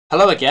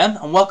Hello again,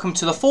 and welcome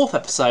to the fourth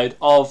episode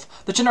of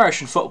the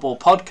Generation Football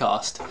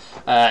podcast.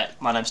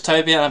 My name's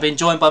Toby, and I've been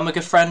joined by my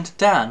good friend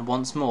Dan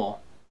once more.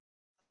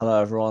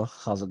 Hello everyone,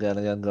 how's it going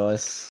again,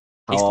 guys?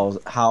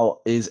 How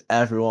is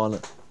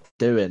everyone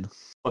doing?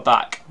 We're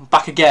back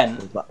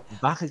again.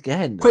 Back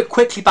again.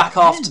 Quickly back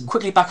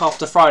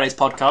after Friday's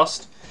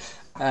podcast.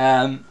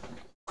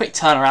 Quick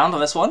turnaround on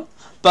this one,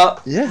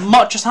 but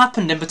much has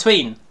happened in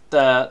between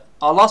our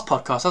last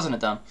podcast, hasn't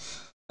it, Dan?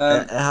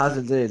 It has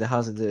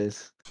indeed.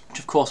 Which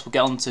of course we'll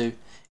get on to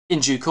in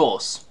due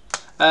course.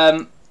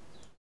 I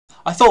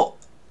thought,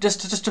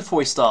 just before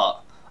we start,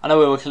 I know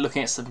we were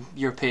looking at some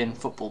European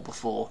football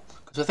before,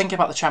 because we're thinking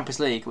about the Champions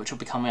League, which will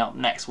be coming up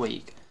next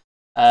week.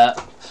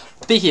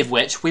 Speaking of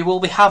which, we will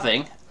be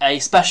having a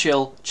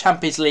special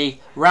Champions League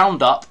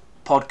roundup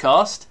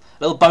podcast,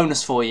 a little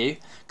bonus for you,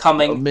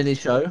 coming... A mini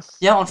show?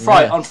 Yeah, on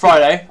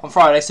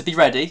Friday, so be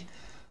ready.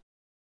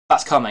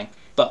 That's coming.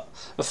 But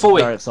before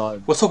we'll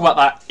talk about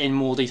that in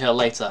more detail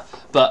later.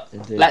 But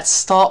Indeed. Let's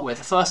start with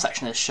the first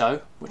section of this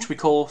show, which we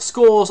call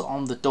Scores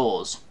on the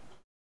Doors,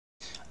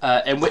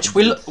 in which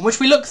we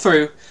look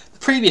through the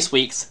previous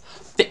week's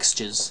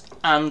fixtures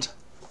and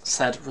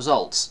said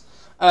results.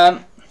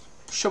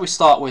 Shall we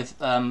start with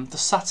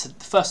the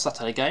first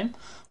Saturday game,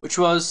 which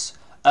was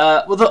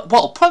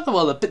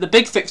the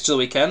big fixture of the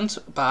weekend,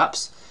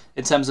 perhaps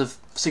in terms of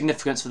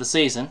significance for the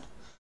season.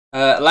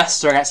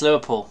 Leicester against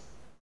Liverpool.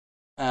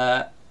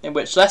 In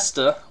which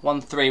Leicester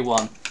won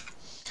 3-1.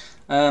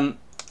 I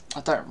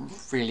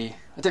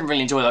didn't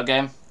really enjoy that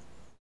game.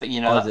 But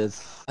you know,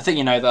 I think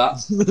you know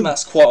that.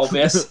 That's quite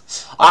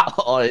obvious.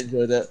 I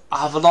enjoyed it. I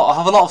have a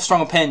lot of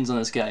strong opinions on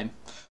this game,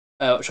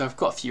 which I've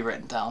got a few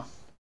written down.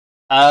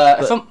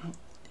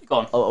 Go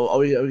on. Are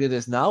we going to do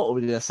this now, or are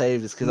we going to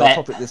save this? Because our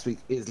topic this week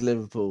is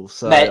Liverpool.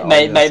 So mate,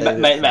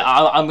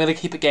 I'm going to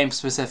keep it game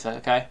specific,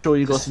 okay? Sure,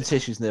 you got some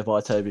tissues nearby,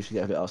 Toby, if you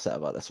get a bit upset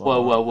about this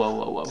one.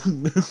 Whoa.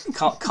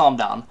 Calm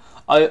down.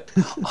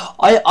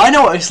 I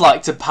know what it's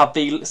like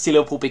to see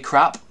Liverpool be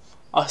crap.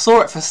 I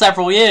saw it for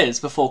several years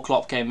before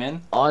Klopp came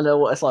in. I know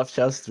what it's like for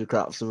Chelsea to be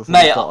crap. So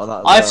mate,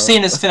 I've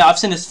seen us finish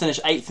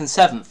 8th and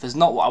 7th. Is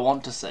not what I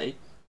want to see.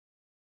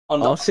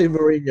 I've seen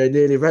Mourinho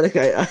nearly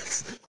relegate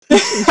us.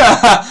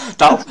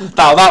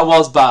 that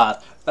was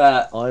bad.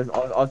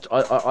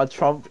 I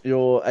trump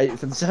your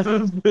 8th and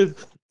 7th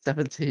with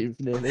 17th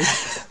nearly.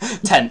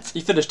 10th.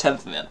 You finished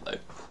 10th in the end though.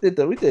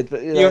 We did,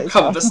 but you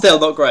recovered, but still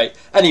not great.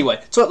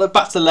 Anyway, so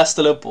back to the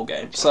Leicester Liverpool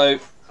game. So,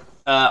 if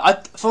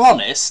I'm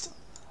honest,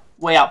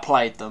 we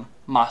outplayed them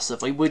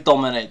massively. We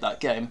dominated that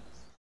game,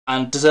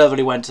 and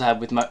deservedly went ahead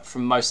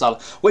from Mo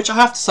Salah. Which I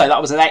have to say,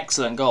 that was an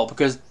excellent goal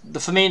because the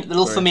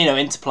little Firmino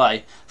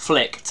interplay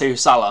flick to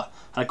Salah.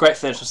 And a great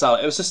finish from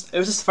Salah. It was just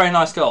a very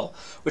nice goal,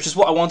 which is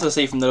what I wanted to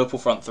see from the Liverpool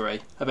front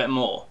three. A bit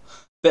more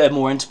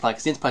interplay,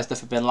 because the interplay's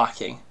definitely been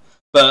lacking.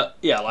 But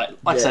yeah, like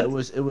I said, it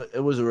was a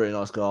really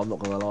nice goal. I'm not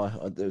gonna lie,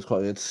 it was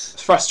quite good.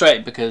 It's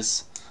frustrating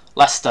because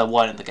Leicester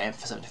weren't in the game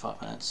for 75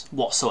 minutes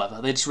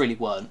whatsoever. They just really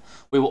weren't.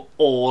 We were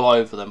all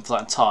over them for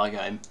that entire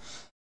game,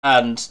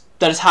 and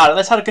they just had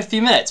a good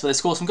few minutes where they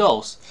scored some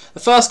goals. The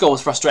first goal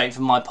was frustrating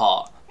for my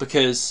part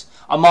because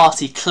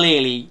Amati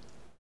clearly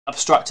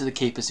obstructed the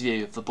keeper's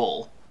view of the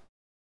ball.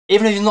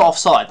 Even if he's not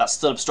offside, that's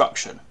still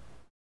obstruction.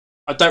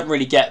 I don't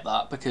really get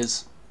that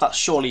because that's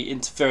surely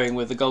interfering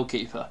with the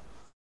goalkeeper.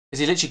 Because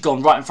he's literally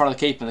gone right in front of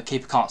the keeper and the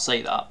keeper can't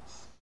see that.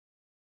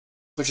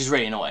 Which is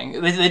really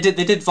annoying. They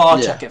did VAR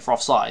check it for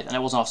offside and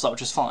it wasn't offside,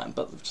 which is fine,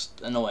 but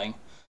just annoying.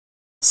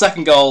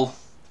 Second goal,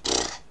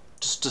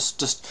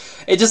 just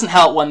it doesn't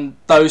help when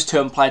those two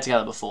haven't played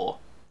together before.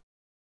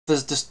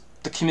 There's just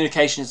the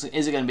communication isn't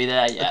going to be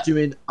there yet. Do you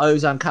mean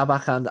Ozan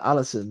Kabak and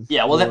Alisson?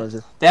 Yeah, well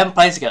they haven't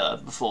played together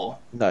before.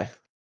 No.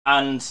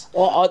 And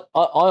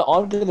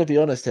I'm going to be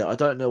honest here. I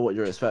don't know what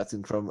you're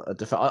expecting from a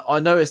defense. I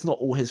know it's not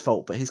all his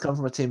fault, but he's come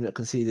from a team that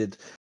conceded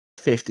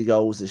 50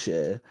 goals this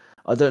year.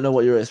 I don't know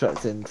what you're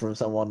expecting from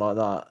someone like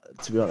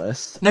that, to be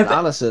honest. No,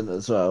 but Alisson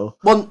as well.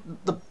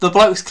 The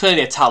bloke's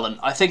clearly a talent.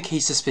 I think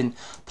he's just been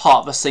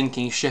part of a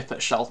sinking ship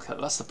at Schalke.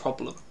 That's the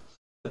problem.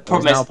 The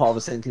problem he's now part of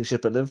a sinking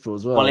ship at Liverpool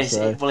as well. Well, he's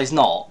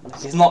not.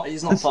 He's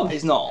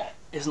not.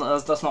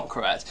 That's not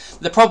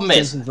correct. The problem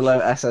is below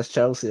SS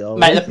Chelsea.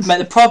 Mate,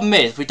 the problem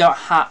is we don't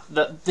have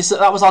that.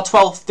 That was our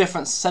 12th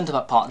different centre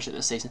back partnership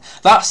this season.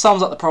 That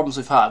sums up the problems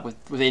we've had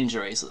with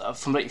injuries that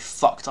have completely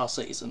fucked our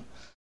season.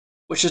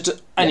 Which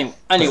is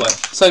anyway.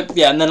 So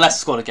yeah, and then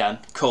Leicester scored again.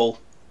 Cool,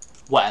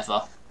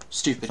 whatever.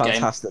 Stupid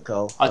Fantastic game.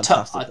 Goal. I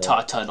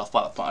turned off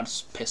by that point. I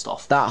just pissed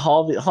off. That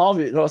Harvey.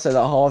 Gotta say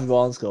that Harvey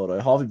Barnes goal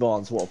though. Harvey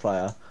Barnes, what a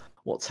player.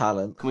 What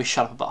talent! Can we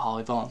shut up about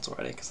Harvey Barnes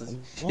already? Because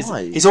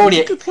he's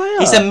already a good player.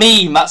 He's a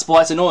meme. That's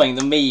why it's annoying.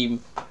 The meme.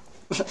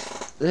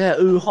 Yeah,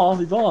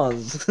 Harvey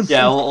Barnes.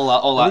 Yeah, all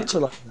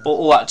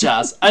that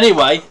jazz.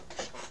 Anyway,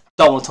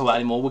 don't want to talk about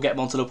it anymore. We'll get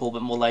on to Liverpool a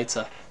bit more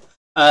later.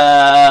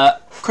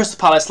 Crystal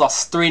Palace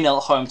lost 3-0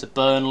 at home to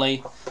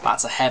Burnley.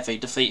 That's a heavy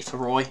defeat for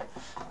Roy.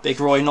 Big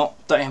Roy,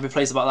 don't be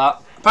pleased about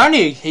that.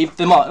 Apparently,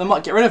 they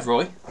might get rid of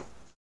Roy.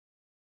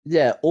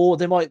 Yeah, or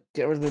they might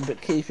get rid of him,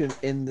 but keep him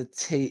in the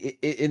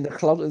in the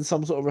club in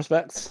some sort of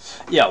respects.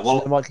 Yeah, well,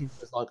 so they might keep him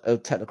as like a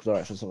technical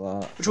director or something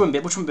like that. which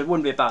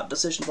wouldn't be a bad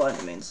decision by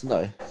any means.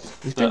 No,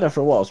 he's been there for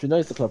a while, so he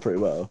knows the club pretty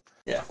well.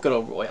 Yeah, good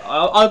old Roy.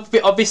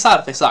 I'd be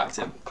sad if they sacked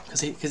him because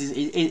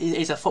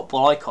he's a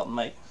football icon,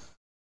 mate.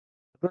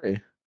 Agree.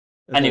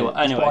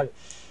 Anyway.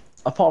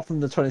 Apart from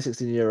the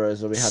 2016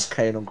 Euros where we had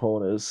Kane on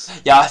corners.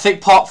 Yeah, I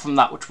think apart from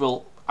that, which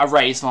will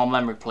erase from our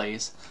memory,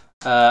 please.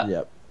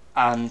 Yep.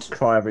 And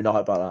cry every night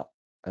about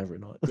that. Every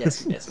night.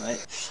 yes,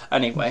 mate.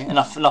 Anyway,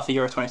 enough of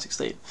Euro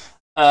 2016.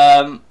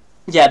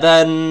 Yeah,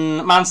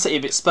 then Man City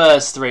beat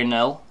Spurs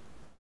 3-0.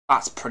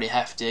 That's pretty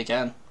hefty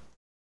again.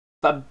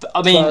 But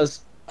I mean,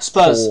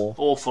 Spurs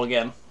awful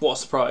again. What a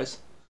surprise.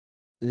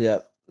 Yeah.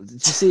 Did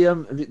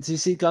you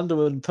see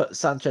Gundogan put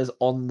Sanchez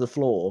on the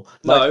floor?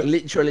 No.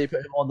 Literally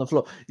put him on the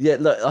floor. Yeah,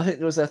 look, I think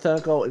it was their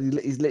third goal, and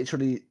he's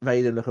literally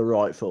made him look a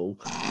right fool.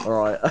 All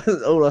right,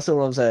 that's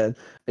all I'm saying.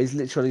 He's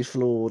literally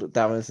floored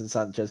Davinson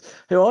Sanchez,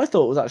 who I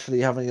thought was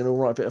actually having an all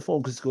right bit of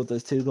form because he scored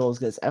those 2 goals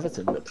against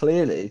Everton, but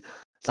clearly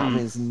that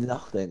means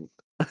nothing.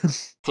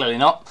 Clearly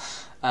not.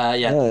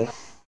 Yeah.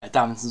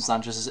 Davinson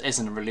Sanchez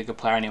isn't a really good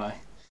player anyway.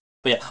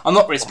 But yeah, I'm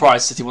not really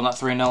surprised City won that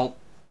 3-0.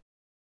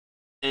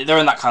 They're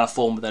in that kind of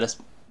form, but they're just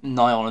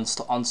nigh on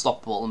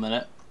unstoppable at the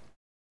minute.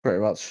 Pretty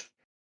much.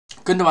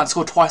 Gundogan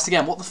scored twice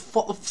again. What the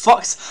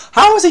fuck's?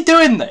 How is he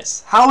doing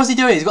this? How is he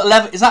doing? He's got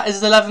 11. Is that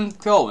his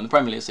 11th goal in the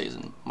Premier League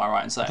season? Am I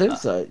right in saying that? I think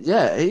so.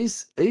 Yeah,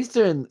 he's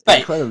doing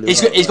incredibly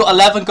well. He's got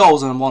 11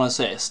 goals and 1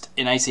 assist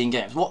in 18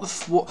 games. What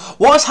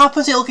has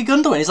happened to Ilkay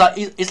Gundogan?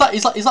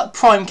 He's like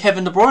prime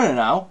Kevin De Bruyne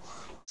now.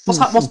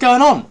 What's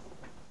going on?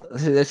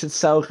 They should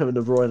sell Kevin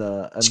De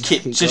Bruyne and just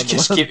keep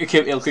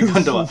Ilkay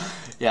Gundogan.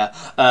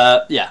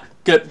 Yeah.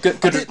 Good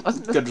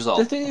result.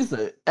 The thing is,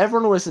 though,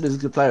 everyone always said he's a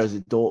good player as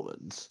in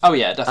Dortmund. Oh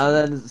yeah, definitely.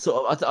 And then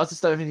sort of, I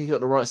just don't think he got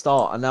the right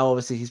start. And now,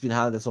 obviously, he's been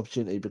handed this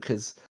opportunity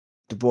because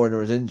De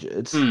Bruyne is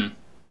injured.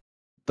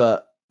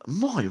 But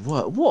my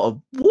word, what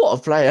a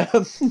player!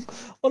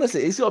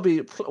 Honestly, he's got to be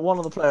one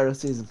of the player of the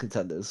season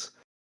contenders.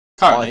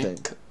 Currently, I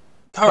think.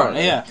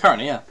 Currently,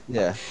 yeah.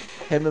 Yeah,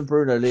 him and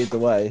Bruno lead the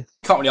way.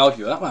 Can't really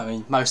argue with that. I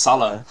mean, Mo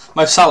Salah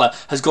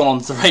has gone on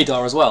the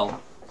radar as well.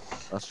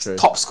 That's true.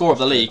 Top scorer of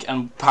the league,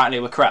 and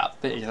apparently we're crap.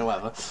 But,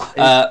 whatever.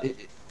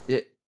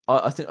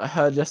 I think I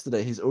heard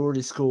yesterday he's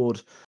already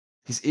scored.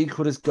 He's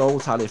equalled his goal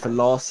tally for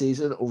last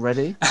season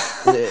already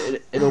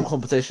in all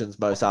competitions.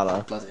 Mo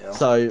Salah. Bloody hell.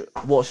 So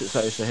watch it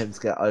face for him to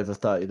get over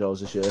 30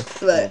 goals this year.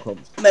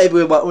 Maybe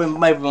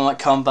we might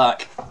come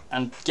back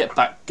and get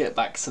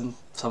back some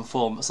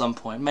form at some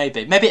point.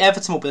 Maybe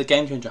Everton will be the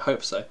game changer. I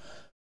hope so.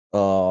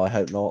 Oh, I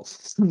hope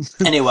not.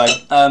 Anyway,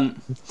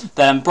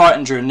 then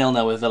Brighton drew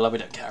 0-0 with Villa. We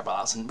don't care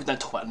about that. We don't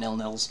talk about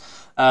 0-0s.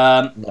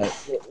 No.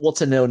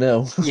 What's a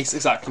 0-0? Yes,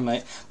 exactly,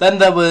 mate. Then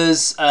there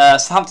was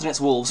Southampton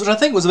against Wolves, which I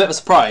think was a bit of a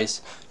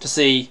surprise to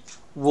see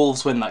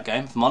Wolves win that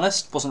game, if I'm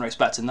honest. Wasn't really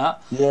expecting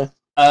that. Yeah.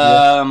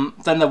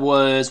 Then there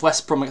was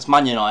West Brom against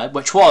Man United,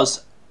 which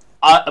was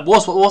a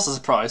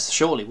surprise.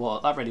 Surely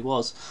was. That really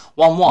was.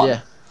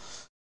 1-1.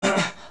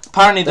 Yeah.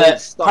 Apparently they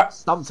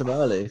stumped him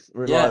early.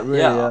 Really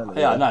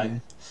early. I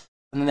know.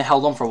 And then they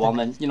held on for a while, and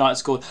then United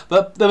scored.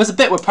 But there was a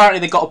bit where apparently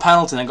they got a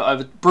penalty and then got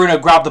over. Bruno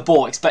grabbed the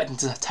ball, expecting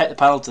to take the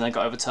penalty, and then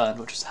got overturned,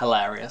 which was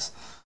hilarious.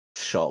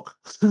 Shock.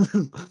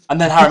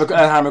 And then Harry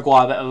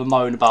Maguire, a bit of a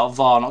moan about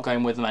VAR not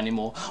going with them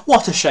anymore.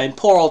 What a shame.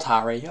 Poor old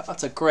Harry.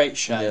 That's a great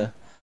shame. Yeah.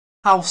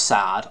 How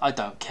sad. I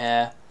don't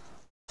care.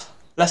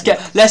 Let's get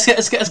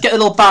a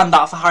little band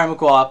out for Harry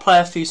Maguire.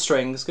 Play a few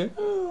strings. Go.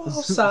 Oh,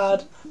 how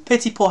sad.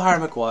 Pity poor Harry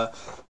Maguire.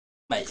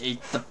 Mate,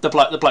 the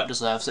bloke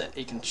deserves it.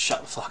 He can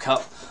shut the fuck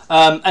up.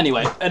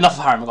 Anyway, enough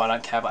of Harry Maguire. I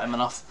don't care about him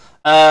enough.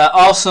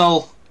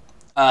 Arsenal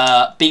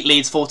beat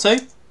Leeds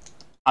 4-2.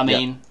 I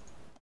mean,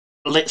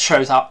 it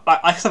shows how,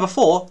 like I said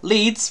before,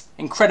 Leeds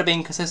incredibly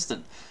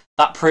inconsistent.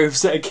 That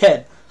proves it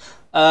again.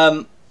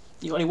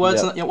 You got any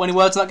words? You got any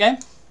words on that game?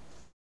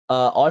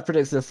 I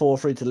predicted a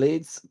 4-3 to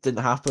Leeds.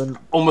 Didn't happen.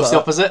 Almost the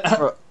opposite.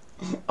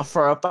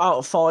 For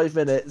about 5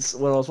 minutes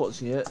when I was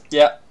watching it,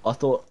 I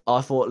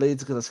thought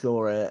Leeds are going to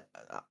score it.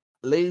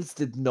 Leeds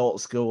did not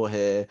score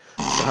here.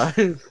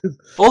 So...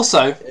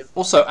 also,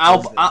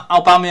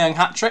 Aubameyang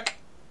hat trick.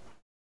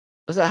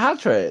 Was it a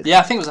hat trick? Yeah,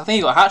 I think he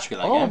got a hat trick in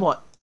that game. Oh my!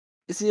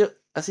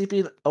 Has he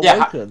been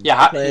awoken?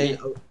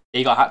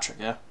 He got a hat trick.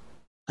 Yeah,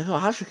 he got a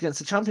hat trick against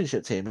the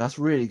Championship team. That's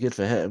really good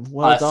for him.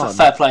 Well done.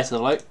 Fair play to the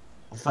bloke.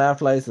 Fair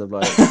play to the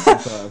bloke.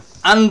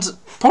 And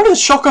probably the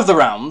shock of the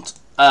round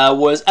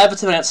was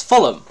Everton against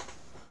Fulham,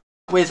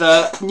 with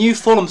new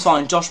Fulham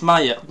signing Josh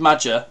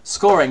Maja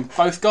scoring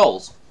both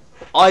goals.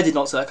 I did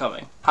not see that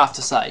coming, have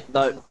to say.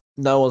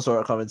 No one saw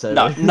it coming,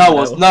 Toby. No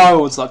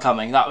one saw it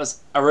coming. That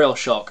was a real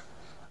shock.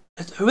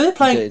 Who were they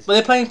playing? Indeed. Were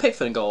they playing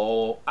Pickford in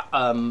goal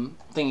or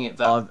thinking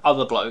that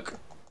other bloke?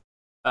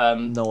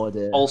 No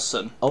idea.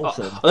 Olsen.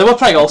 Oh, they were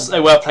playing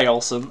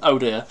Olsen. Oh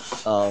dear.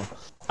 Oh.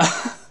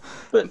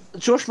 But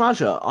Josh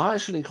Maja, I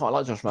actually quite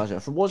like Josh Maja.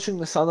 From watching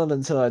the Sunderland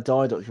Until I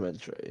Die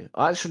documentary,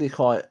 I actually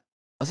quite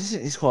I just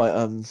think he's quite.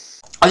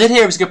 I did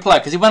hear he was a good player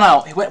because he went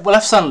out.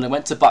 Left Sunderland,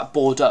 went to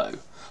Bordeaux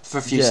for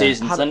a few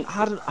seasons. Had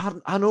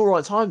an all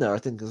right time there, I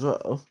think, as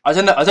well. I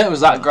don't know. I don't think it was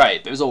that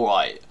great, but it was all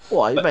right.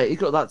 Why, mate? He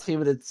got that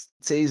team of the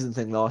season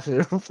thing last year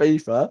on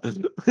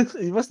FIFA.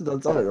 He must have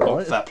done something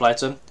right. Fair play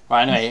to him.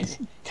 Right, anyway,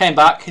 he came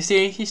back. It's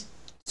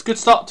a good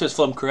start to his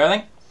Fulham career, I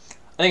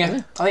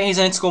think. I think he's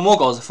going to score more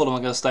goals if Fulham are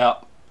going to stay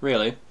up.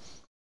 Really.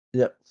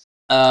 Yep.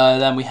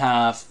 Then we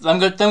have. Then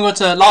we go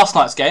to last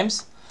night's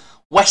games.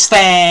 West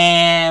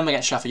Ham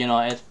against Sheffield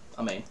United.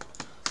 I mean,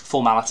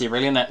 formality,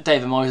 really, isn't it?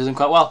 David Moyes is doing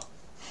quite well.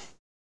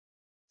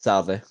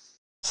 Sadly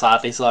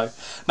so.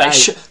 Mate,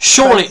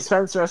 surely...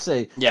 Spencer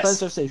FC. Yes.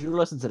 Spencer FC, if you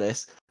listen to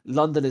this,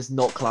 London is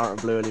not claret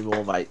and blue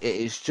anymore, mate. It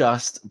is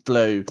just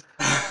blue.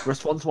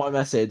 Respond to my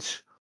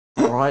message.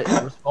 Alright,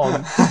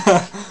 respond.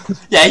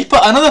 Yeah, he put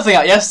another thing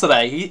out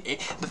yesterday.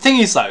 The thing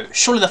is, though,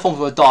 surely the form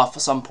will die off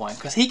at some point,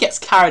 because he gets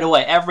carried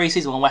away every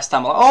season when West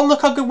Ham are like, oh,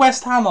 look how good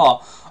West Ham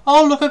are.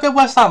 Oh, look how good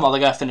West Ham are.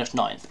 They're going to finish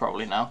 9th,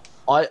 probably, now.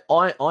 I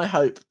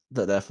hope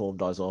that their form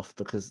dies off,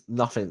 because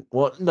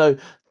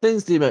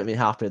things do make me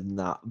happy than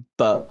that,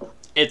 but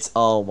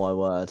oh my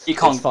word,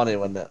 it's funny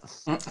when it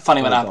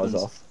happens.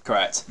 Off.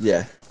 Correct.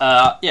 Yeah.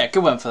 Yeah,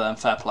 good win for them.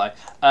 Fair play.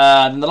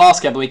 And the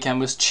last game of the weekend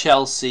was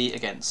Chelsea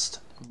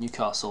against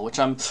Newcastle, which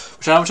I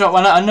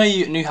know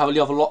you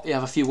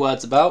have a few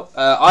words about.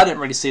 I didn't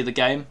really see the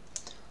game.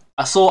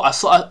 I saw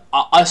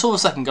the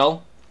second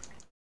goal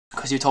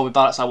because you told me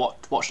about it, so I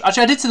watched.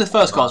 Actually, I did see the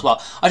first goal as well.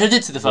 Actually, I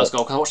did see the first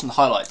goal because I watched the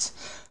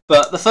highlights.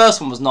 But the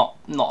first one was not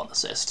an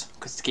assist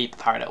because the keeper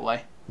parried it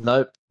away.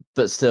 Nope,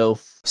 but still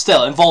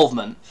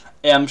involvement.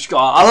 Yeah,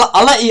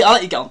 I'll let you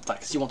get on to that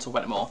because you want to talk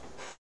about it more.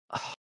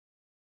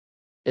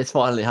 It's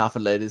finally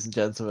happened, ladies and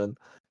gentlemen.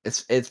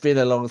 It's been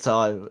a long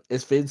time.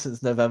 It's been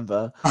since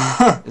November.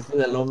 It's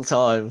been a long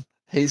time.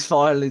 He's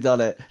finally done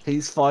it.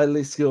 He's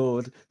finally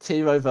scored.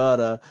 Timo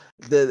Werner,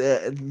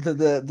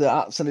 the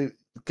absolute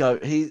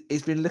goat.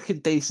 He's been looking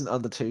decent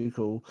under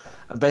Tuchel,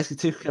 and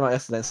basically Tuchel came out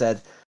yesterday and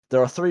said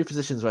there are 3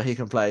 positions where he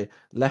can play: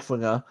 left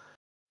winger,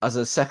 as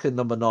a second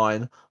number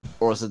 9,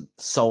 or as a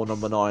sole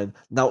number 9.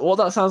 Now, what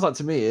that sounds like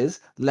to me is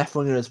left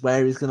winger is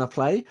where he's going to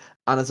play,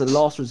 and as a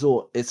last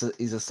resort,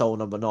 he's a sole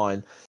number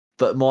 9.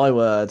 But my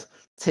word,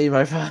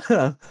 Timo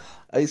Werner,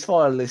 he's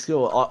finally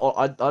scored.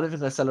 I don't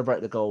think I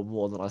celebrate the goal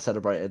more than I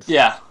celebrated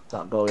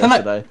that goal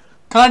yesterday.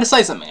 Can I just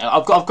say something?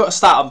 I've got a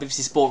stat on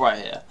BBC Sport right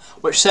here,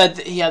 which said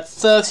that he had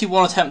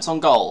 31 attempts on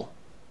goal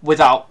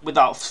without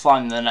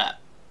finding the net.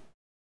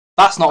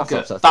 That's not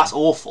good. Upsetting. That's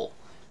awful.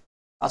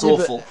 That's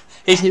awful.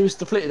 He was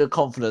depleted of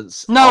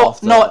confidence. No,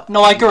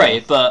 I agree,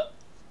 but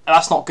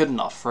that's not good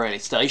enough, really.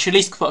 Still, he should at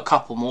least put a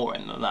couple more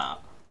in than that.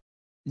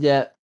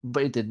 Yeah,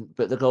 but he didn't.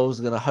 But the goals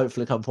are going to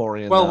hopefully come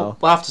pouring in now.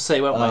 We'll have to see,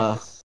 won't we?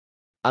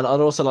 And I'd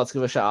also like to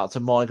give a shout out to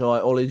my guy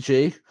Ollie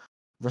G.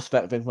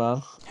 Respect, big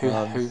man.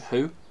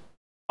 Who?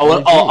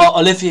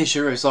 Olivier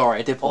Giroud. Sorry,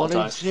 I did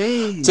apologise.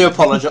 Do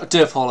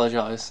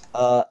apologise.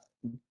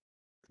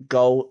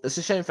 Goal. It's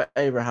a shame for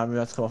Abraham who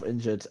had to come off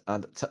injured,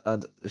 and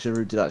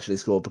Giroud did actually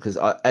score because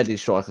Eddie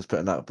Striker's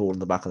putting that ball in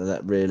the back of the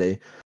net, really.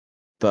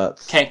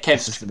 But came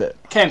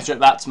straight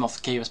back to him off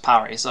the keeper's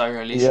parry, so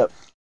really. Yep.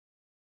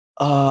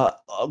 I've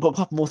got a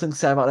couple more things to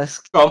say about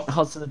this.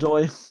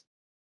 Hudson-Odoi,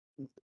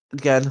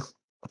 again,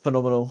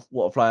 phenomenal.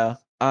 What a player.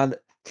 And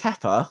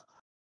Kepa,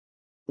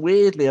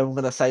 weirdly, I'm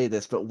going to say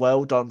this, but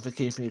well done for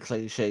keeping a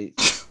clean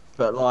sheet.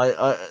 But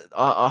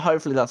I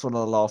hopefully that's one of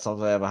the last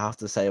times I ever have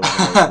to say one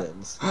of those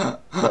things.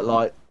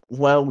 But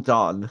well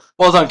done.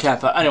 Well done,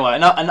 Kepa. Anyway,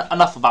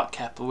 enough about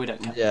Kepa. We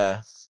don't care.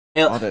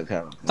 Yeah, I don't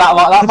care. That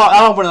might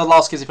be one of the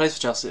last games he plays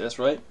for Chelsea. That's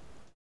right.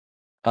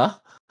 Huh?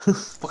 Well,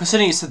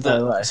 considering you said that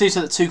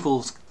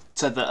Tuchel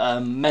said that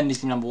Mendy's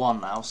been number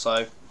 1 now,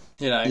 so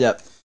you know.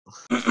 Yep.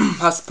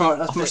 That's pretty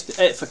much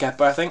it for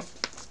Kepa, I think.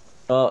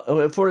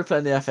 We'll probably play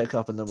in the FA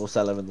Cup and then we'll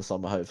sell him in the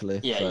summer, hopefully.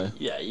 Yeah, so.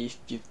 Yeah,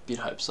 you'd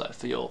hope so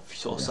for your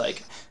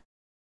sake.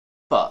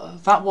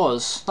 But that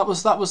was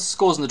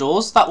scores in the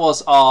doors. That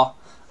was our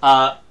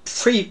I'll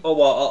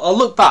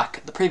look back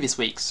at the previous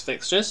week's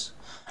fixtures.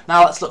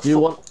 Now let's look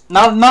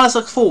now let's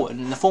look forward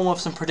in the form of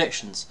some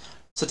predictions.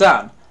 So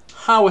Dan,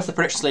 how is the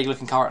Predictions League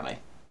looking currently?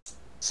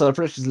 So the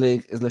Predictions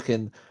League is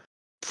looking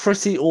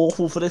pretty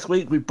awful for this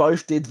week. We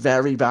both did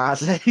very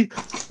badly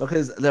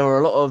because there were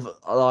a lot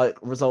of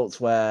results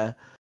where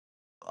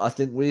I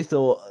think we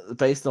thought,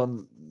 based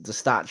on the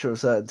stature of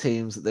certain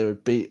teams, that they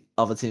would beat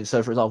other teams.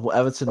 So, for example,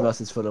 Everton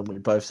versus Fulham, we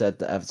both said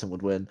that Everton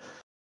would win.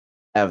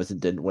 Everton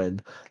didn't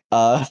win,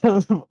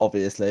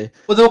 obviously.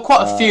 Well, there were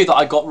quite a few that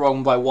I got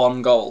wrong by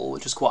 1 goal,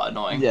 which is quite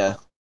annoying. Yeah.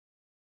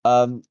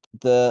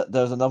 There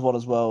was another one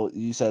as well.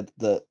 You said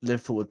that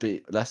Liverpool would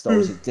beat Leicester.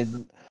 Obviously,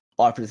 didn't.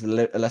 I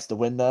predicted Leicester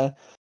win there.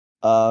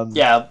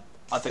 Yeah,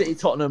 I think City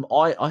Tottenham.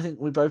 I think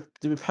we both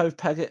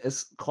peg it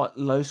as quite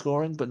low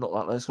scoring, but not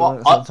that low scoring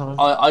at the same time.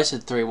 I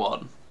said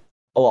 3-1.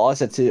 Oh, I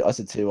said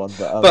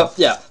 2-1, but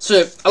yeah,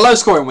 so a low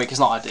scoring week is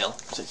not ideal,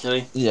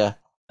 particularly. Yeah.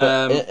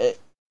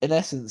 In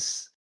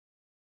essence,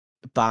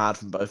 bad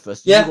from both of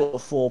us. Yeah. You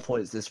got 4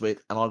 points this week,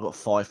 and I got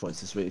 5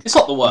 points this week. It's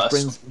not the worst.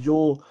 Which brings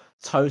your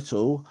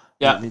total.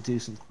 Yeah. Let me do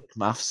some quick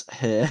maths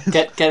here.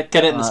 Get it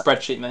in the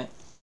spreadsheet, mate.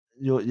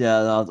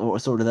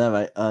 It's already there,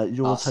 mate.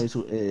 Your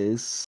total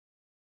is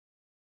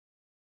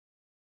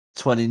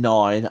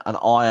 29, and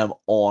I am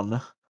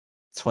on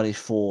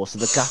 24. So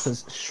the gap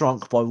has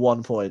shrunk by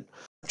 1 point.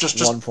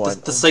 Just 1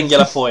 point. The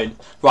singular point.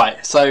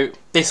 Right. So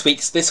this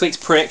week's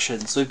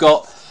predictions. We've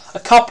got a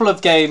couple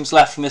of games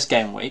left from this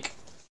game week,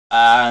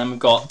 and we've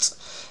got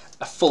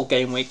a full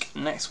game week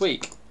next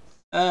week.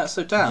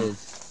 So Dan,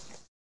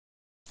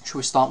 should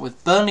we start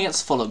with Burnley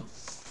against Fulham?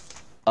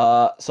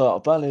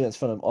 So Burnley against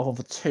Fulham. I've gone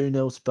for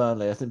 2-0 to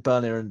Burnley. I think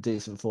Burnley are in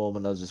decent form,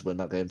 and they'll just win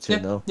that game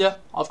 2-0. Yeah,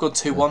 I've gone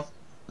 2-1.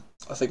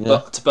 I think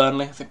to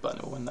Burnley. I think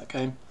Burnley will win that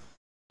game.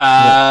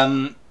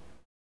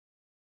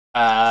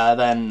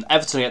 Then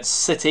Everton against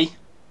City.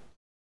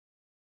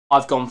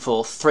 I've gone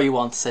for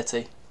 3-1 to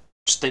City.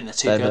 Just think they're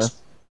too good.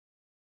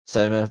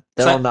 Same here.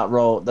 They're on that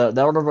roll.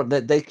 They're on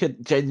a, they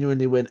could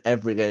genuinely win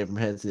every game from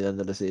here to the end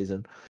of the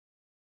season.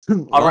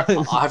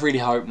 I really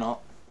hope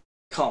not.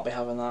 Can't be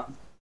having that.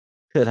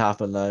 Could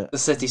happen though. The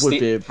City would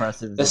be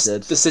impressive. If they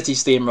did. The City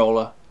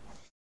steamroller.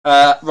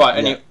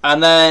 Anyway,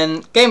 and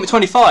then game week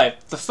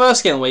 25. The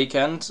first game of the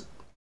weekend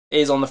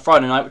is on the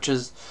Friday night, which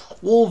is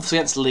Wolves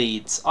against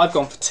Leeds. I've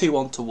gone for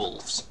 2-1 to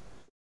Wolves.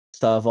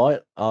 So have I.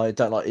 I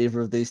don't like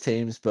either of these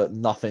teams, but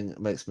nothing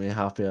makes me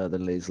happier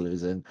than Leeds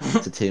losing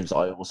to teams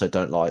I also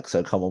don't like.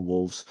 So come on,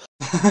 Wolves.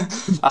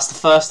 That's the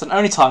first and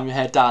only time you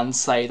hear Dan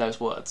say those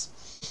words.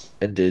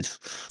 Indeed.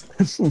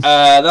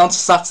 Then on to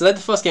Saturday. The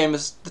first game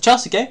is the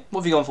Chelsea game.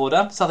 What have you gone for,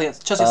 Dan? Chelsea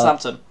against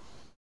Southampton.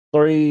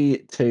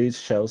 3-2 to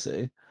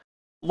Chelsea.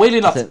 Weirdly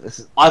enough,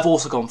 I've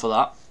also gone for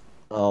that.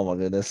 Oh my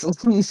goodness.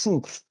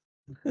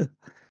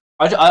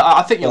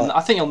 I think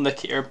you'll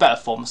nick it. You're a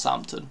better form of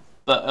Southampton,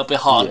 but it'll be a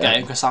hard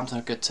game because Southampton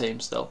are a good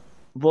team still.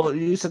 Well,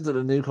 you said that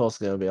the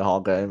Newcastle game would be a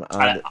hard game,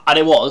 and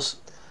it was.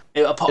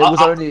 It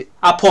was only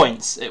at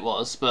points. It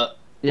was, but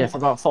yeah, for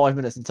about 5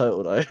 minutes in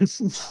total though.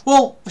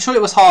 Well, surely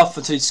it was hard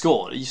for two to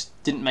score. You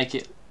just didn't make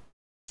it.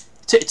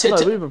 No,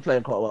 we were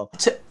playing quite well.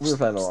 We were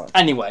playing alright.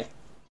 Anyway,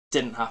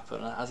 didn't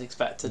happen as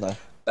expected. No.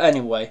 But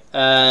anyway,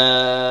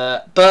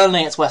 Burnley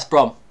against West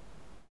Brom.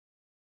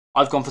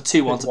 I've gone for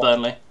 2-1 to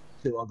Burnley.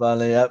 2-1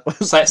 Burnley, yep.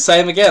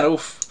 Same again.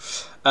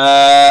 Oof.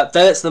 Then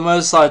it's the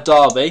Merseyside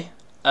derby.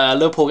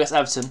 Liverpool against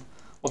Everton.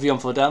 What have you gone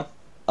for, Dan?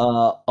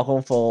 I've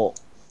gone for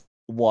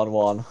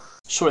 1-1.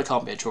 Surely it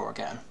can't be a draw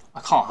again.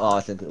 I can't. Oh,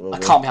 I think it will. I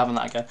can't be having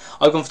that again.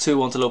 I've gone for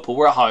 2-1 to Liverpool.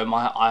 We're at home.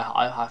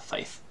 I have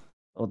faith.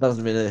 Well, that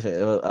doesn't mean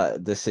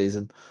anything this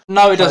season.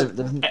 No, it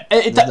doesn't.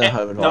 It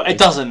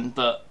doesn't.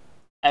 But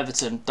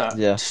Everton don't.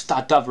 Yeah. Just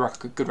have a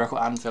good record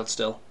at Anfield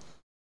still,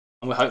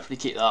 and we'll hopefully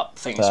keep that up.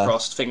 Fingers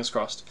crossed. Fingers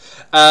crossed.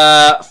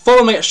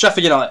 Fulham against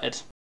Sheffield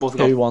United.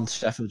 2-1 to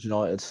Sheffield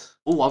United.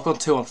 Oh, I've gone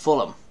 2-1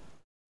 Fulham.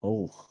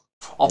 Oh.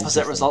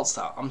 Opposite results.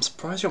 That I'm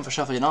surprised you're on for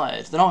Sheffield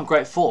United. They're not in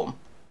great form.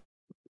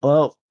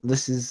 Well,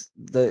 this is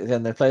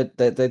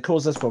they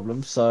caused us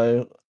problems,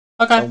 so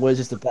okay. We're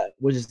just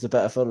a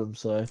better Fulham,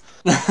 so.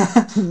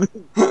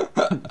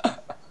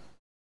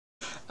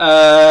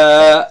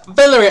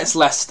 Villa against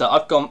Leicester.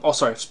 I've gone. Oh,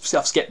 sorry,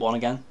 I've skipped one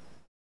again.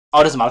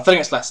 Oh, it doesn't matter. Villa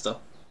against Leicester.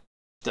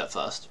 Do it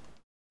first.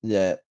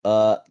 Yeah.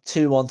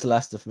 2-1 to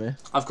Leicester for me.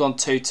 I've gone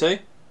 2-2.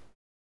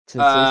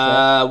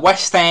 2-2.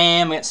 West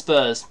Ham against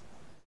Spurs.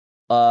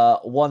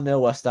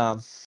 1-0 West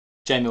Ham.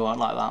 Jamie won't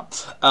like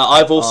that.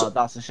 I've also.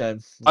 That's a shame.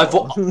 I've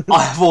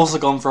also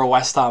gone for a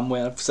West Ham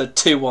win. I've said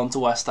 2-1 to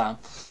West Ham.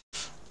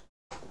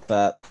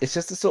 But it's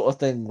just the sort of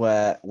thing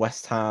where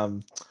West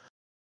Ham,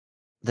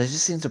 they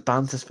just seem to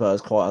banter Spurs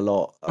quite a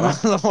lot.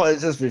 It'd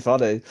just be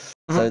funny.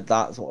 So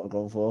that's what I've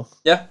gone for.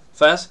 Yeah,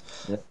 fair.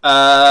 Yeah.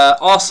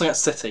 Arsenal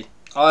against City.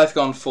 I've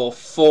gone for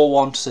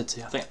 4-1 to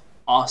City. I think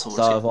Arsenal.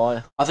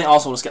 I think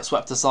Arsenal will just get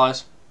swept aside.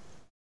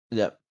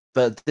 Yeah.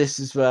 But this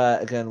is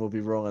where, again, we'll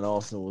be wrong and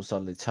Arsenal will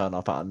suddenly turn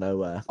up out of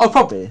nowhere. Oh,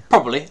 probably.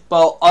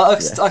 Well, like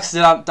I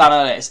said down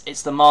earlier,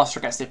 it's the Master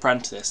against the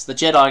Apprentice, the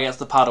Jedi against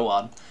the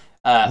Padawan,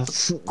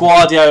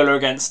 Guardiola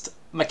against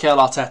Mikel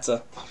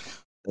Arteta.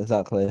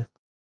 Exactly.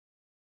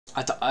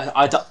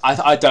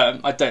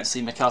 I don't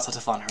see Mikel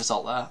Arteta finding a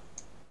result there.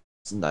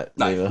 No.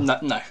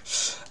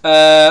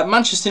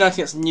 Manchester United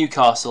against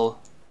Newcastle.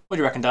 What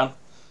do you reckon, Dan?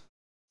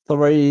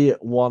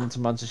 3-1 to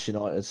Manchester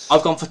United.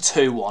 I've gone for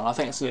 2-1. I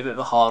think it's going to be a bit of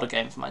a harder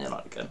game for Man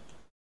United again.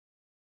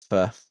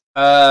 Fair.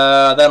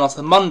 Then on to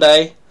the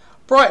Monday,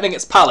 Brighton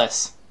against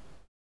Palace.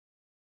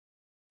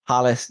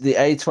 Palace, the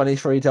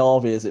A23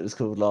 derby, as it was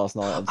called last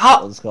night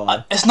on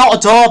Sky. It's not a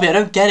derby. I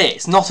don't get it.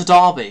 It's not a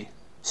derby.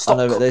 Stop. I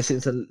know, but they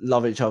seem to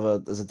love each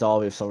other as a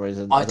derby for some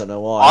reason. I don't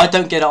know why. I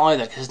don't get it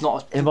either because it's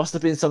not. It must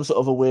have been some sort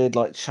of a weird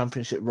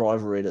championship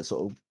rivalry that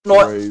sort of. No,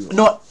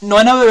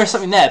 I know there is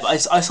something there,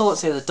 but I saw it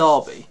say as a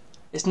derby.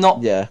 It's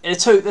not. Yeah. They're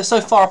so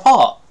far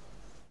apart.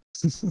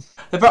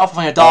 They're better off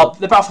having a derby.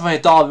 They're better off having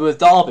a derby with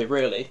Derby,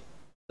 really.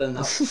 Than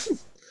that.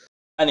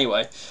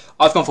 Anyway,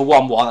 I've gone for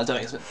 1-1. I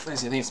think it's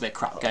going to be a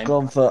crap game.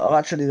 I've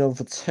actually gone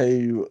for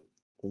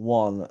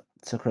 2-1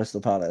 to Crystal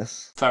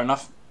Palace. Fair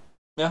enough.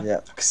 Yeah. Yeah.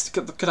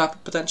 Could happen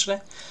potentially.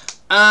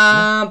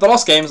 And the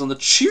last game is on the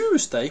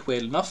Tuesday,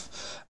 weirdly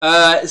enough.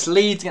 It's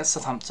Leeds against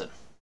Southampton.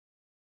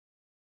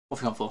 What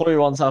have you gone for?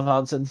 3-1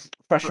 Southampton.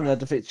 Fresh from their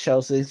defeat to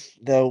Chelsea.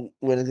 They'll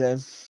win a game.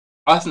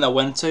 I think they'll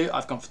win 2.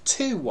 I've gone for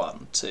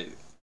 2-1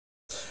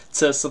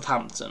 to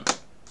Southampton.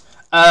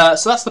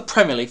 So that's the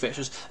Premier League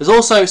fixtures. There's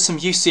also some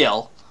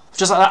UCL,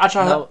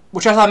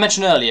 which as I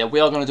mentioned earlier, we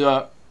are going to do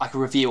a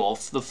review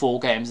of the 4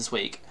 games this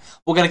week.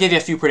 We're going to give you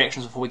a few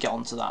predictions before we get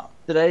on to that.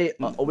 Today,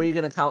 are we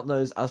going to count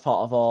those as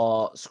part of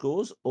our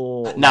scores,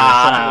 or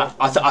nah?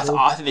 I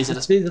think these are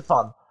just these are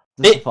fun.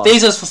 These are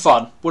just for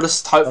fun. We'll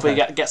just hopefully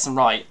get some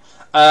right.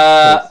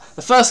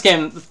 The first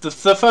game, the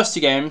first 2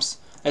 games,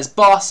 is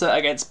Barca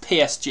against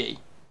PSG.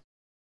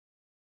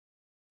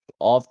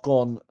 I've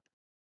gone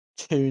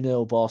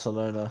 2-0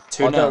 Barcelona.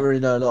 2-0. I don't really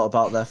know a lot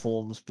about their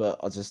forms, but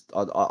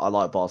I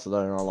like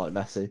Barcelona. I like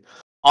Messi.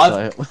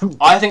 I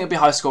think it'd be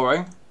high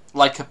scoring,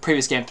 like a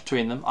previous game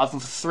between them. I've gone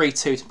for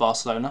 3-2 to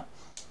Barcelona.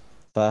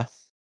 Fair.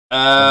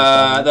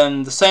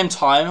 Then the same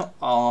time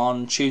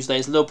on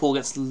Tuesdays, Liverpool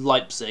against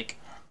Leipzig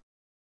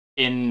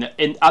in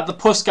at the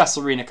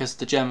Puskas Arena because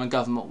the German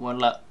government won't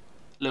let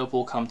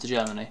Liverpool come to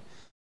Germany,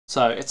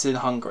 so it's in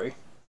Hungary.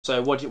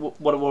 So what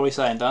are we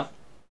saying, Dan?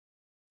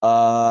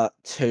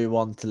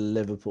 2-1 to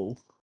Liverpool.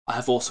 I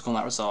have also gone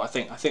that result. I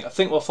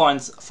think we'll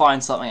find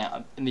something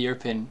out in the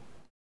European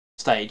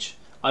stage.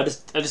 I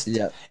just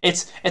yeah.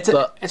 It's an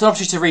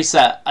opportunity to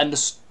reset and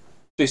just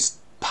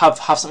have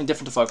something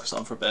different to focus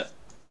on for a bit.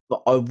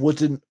 But I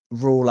wouldn't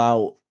rule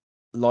out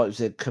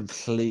Leipzig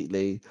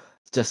completely.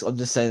 I'm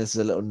just saying this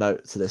is a little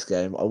note to this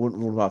game. I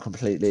wouldn't rule them out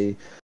completely,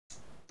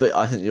 but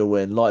I think you'll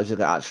win. Leipzig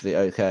are actually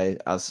okay,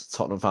 as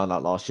Tottenham found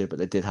out last year, but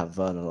they did have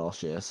Werner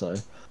last year, so.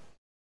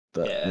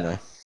 But yeah.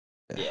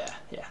 Yeah.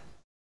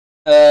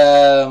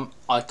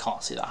 I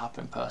can't see that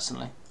happening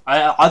personally.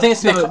 I think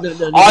it's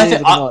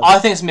I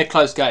think it's gonna be a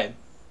close game,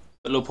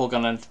 but Liverpool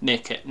gonna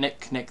nick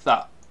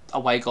that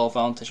away goal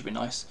advantage would be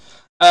nice.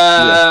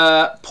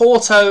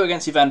 Porto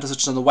against Juventus,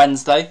 which is on the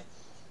Wednesday.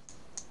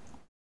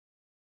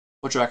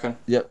 What do you reckon?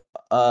 Yep.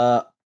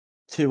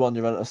 2-1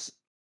 Juventus.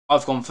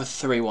 I've gone for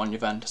 3-1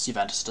 Juventus.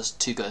 Juventus is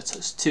just too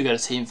good a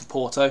team for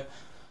Porto.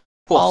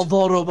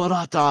 Alvaro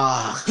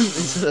Morata.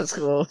 Let's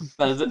go.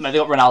 They got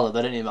Ronaldo.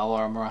 They didn't need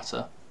Alvaro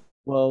Morata.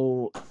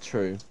 Well,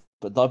 true.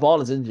 But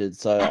Dybala's injured,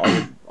 so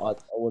I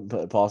wouldn't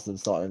put it past them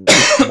starting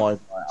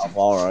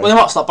Alvaro. Well, they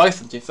might start both of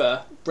them, to be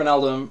fair.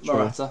 Ronaldo and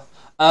Morata.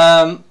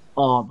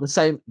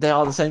 They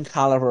are the same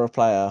caliber of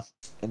player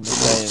in the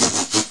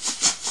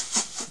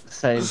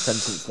same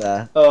sentence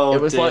there. Oh,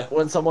 it was dear. like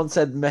when someone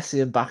said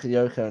Messi and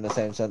Bakayoko in the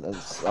same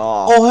sentence.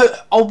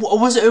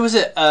 Was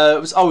it?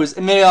 It was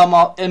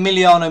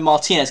Emiliano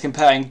Martinez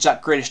comparing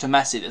Jack Grealish to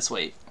Messi this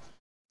week.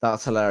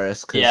 That's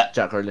hilarious because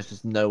Jack Grealish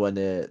is nowhere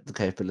near the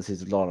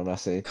capabilities of Lionel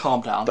Messi.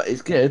 Calm down. But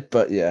he's good.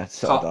 But yeah,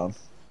 settle down.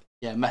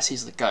 Yeah,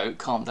 Messi's the GOAT.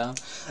 Calm down.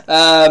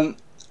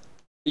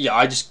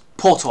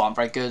 Porto aren't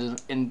very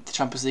good in the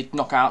Champions League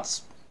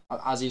knockouts,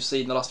 as you've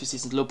seen in the last few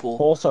seasons. Liverpool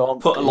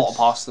put a lot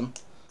past them.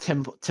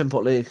 Tim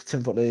Pot League.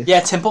 Yeah,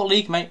 Tim Pot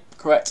League, mate.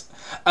 Correct.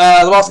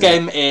 The last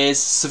game is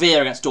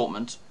Sevilla against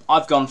Dortmund.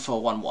 I've gone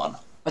for 1-1. I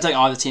don't think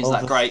either team's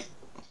that great.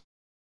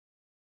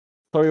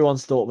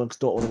 3-1 Dortmund, because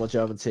Dortmund are my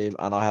German team,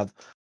 and I have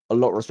a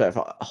lot of respect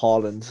for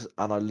Haaland,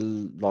 and I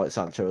like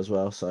Sancho as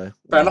well. So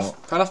fair enough.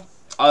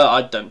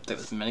 I don't think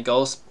there's many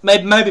goals.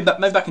 Maybe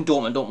back in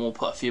Dortmund will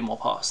put a few more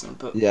past them.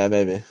 But yeah,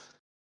 maybe.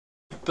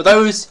 But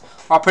those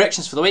are our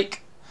predictions for the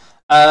week.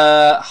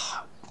 Tell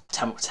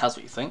us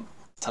what you think.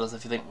 Tell us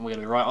if you think we're going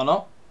to be right or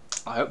not.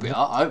 I hope we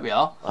are.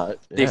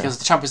 Because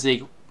the Champions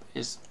League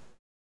is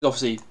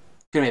obviously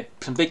going to be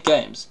some big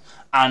games.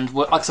 And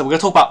like I said, we're going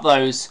to talk about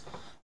those,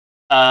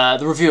 the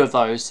review of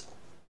those,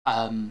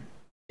 at the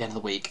end of the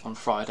week on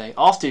Friday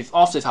after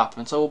they've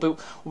happened. So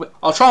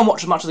I'll try and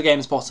watch as much of the game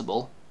as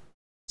possible,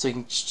 so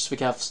we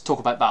can talk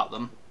about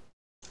them.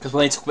 Because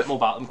we'll need to talk a bit more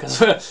about them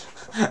because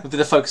it'll be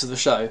the focus of the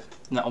show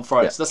on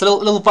Friday. Yeah. So that's a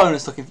little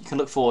bonus you can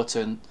look forward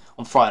to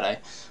on Friday.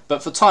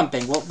 But for the time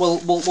being, we'll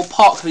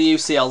park the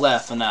UCL there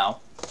for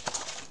now.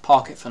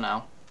 Park it for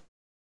now.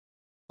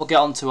 We'll get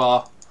on to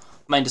our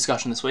main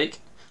discussion this week,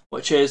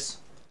 which is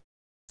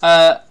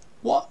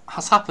what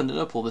has happened at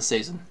Liverpool this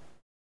season.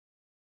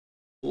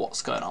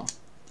 What's going on?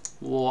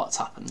 What's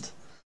happened?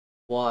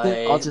 Why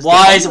is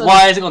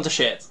it gone to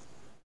shit?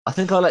 I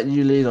think I'll let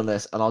you lead on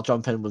this, and I'll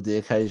jump in with the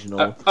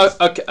occasional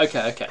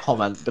okay.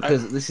 comment,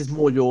 because this is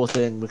more your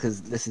thing,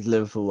 because this is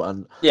Liverpool,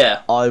 and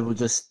I will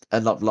just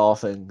end up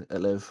laughing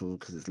at Liverpool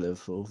because it's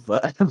Liverpool.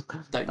 But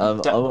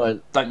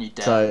don't you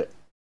dare! So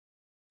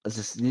it's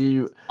just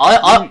you.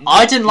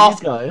 I didn't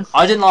laugh.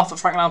 I didn't laugh at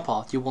Frank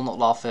Lampard. You will not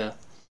laugh here.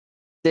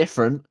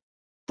 Different,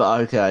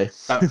 but okay.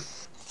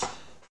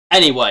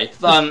 Anyway,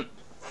 I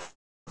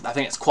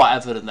think it's quite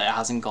evident that it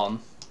hasn't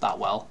gone that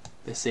well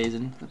this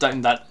season.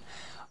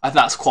 I think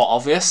that's quite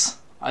obvious.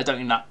 I don't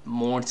think that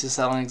more into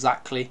selling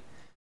exactly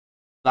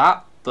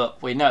that,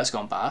 but we know it's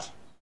gone bad.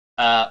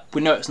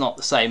 We know it's not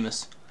the same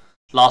as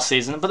last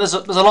season, but there's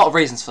a lot of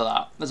reasons for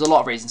that.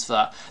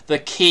 The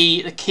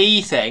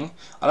key thing,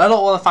 and I know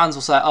a lot of fans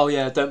will say, "Oh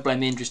yeah, don't blame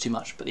the injuries too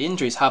much," but the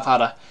injuries have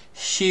had a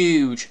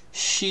huge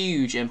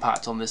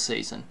impact on this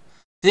season.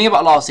 The thing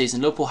about last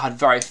season, Liverpool had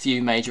very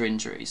few major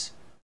injuries.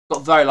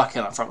 Got very lucky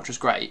on that front, which was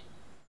great.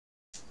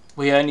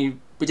 We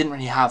didn't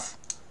really have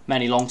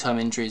many long-term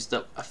injuries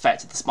that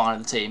affected the spine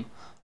of the team.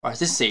 Whereas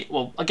this season,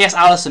 well, I guess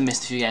Alisson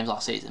missed a few games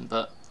last season,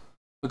 but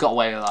we got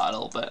away with that a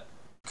little bit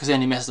because he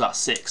only missed about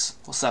 6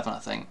 or 7, I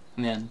think,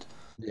 in the end.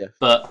 Yeah.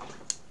 But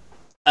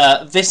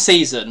this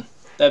season,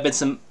 there have been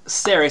some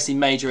seriously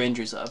major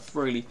injuries that have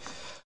really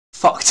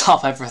fucked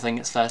up everything.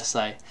 It's fair to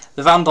say.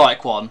 The Van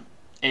Dijk one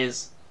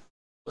was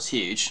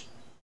huge,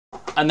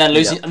 and then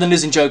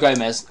losing Joe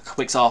Gomez a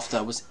couple weeks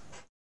after was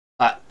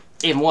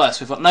even worse.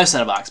 We've got no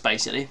centre backs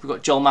basically. We've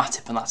got Joel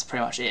Matip, and that's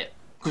pretty much it.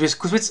 Because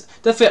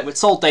don't forget, we'd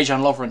sold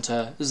Dejan Lovren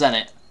to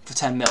Zenit for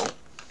 10 mil,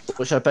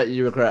 which I bet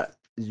you regret.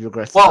 You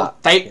regret. Well,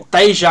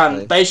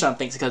 Dejan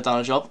thinks he could have done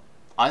a job.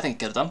 I think he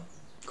could have done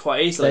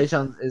quite easily.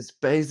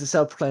 But he's the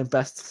self-proclaimed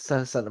best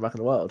centre back in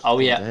the world. Oh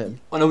yeah.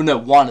 Well, no,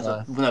 one of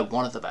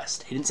the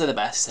best. He didn't say the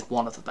best. He said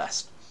one of the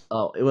best.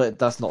 Oh,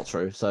 that's not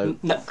true. So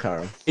no,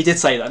 Karen. He did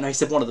say that. No, he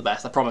said one of the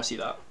best. I promise you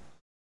that.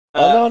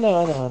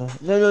 No.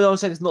 I'm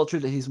saying it's not true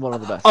that he's one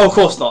of the best. Oh, of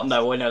course not.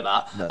 No, we know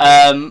that.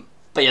 No.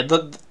 But yeah,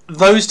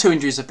 those two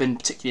injuries have been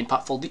particularly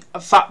impactful. In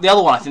fact, the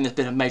other one I think there's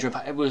been a major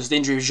impact. It was the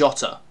injury of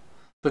Jota,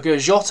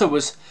 because Jota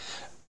was,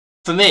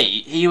 for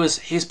me, he was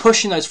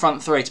pushing those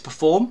front three to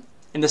perform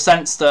in the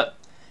sense that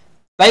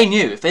they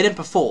knew if they didn't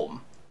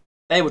perform,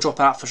 they would drop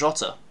out for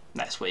Jota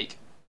next week.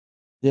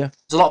 Yeah,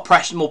 there's a lot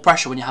of more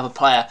pressure when you have a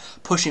player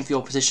pushing for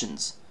your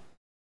positions.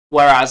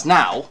 Whereas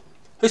now,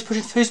 who's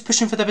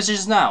pushing for their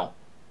positions now?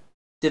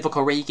 Divock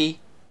Origi,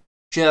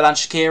 Xherdan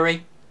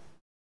Shaqiri.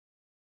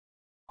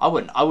 I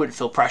wouldn't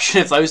feel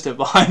pressured if those two were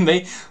behind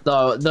me.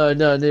 No,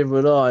 neither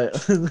would I.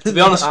 To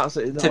be honest,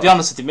 absolutely not. To be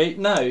honest with you,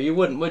 no, you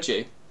wouldn't, would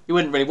you? You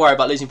wouldn't really worry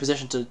about losing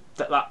position to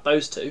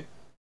those two,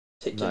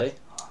 particularly,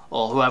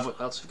 or whoever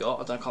else we've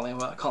got. I can't think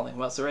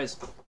who else there is.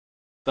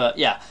 But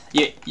yeah,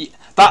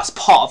 that's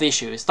part of the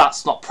issue. Is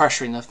that's not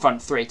pressuring the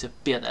front three to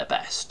be at their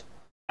best.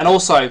 And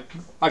also, like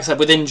I said,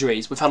 with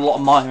injuries, we've had a lot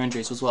of minor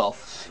injuries as well.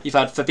 You've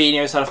had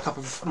Fabinho's had a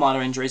couple of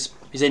minor injuries.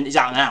 He's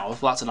out now.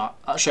 Well,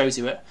 that shows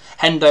you it.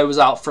 Hendo was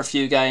out for a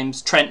few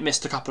games. Trent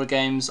missed a couple of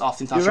games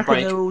after the international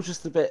break. They're all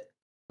just a bit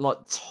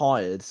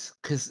tired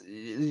because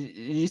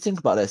you think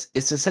about this.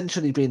 It's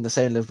essentially been the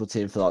same Liverpool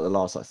team for the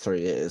last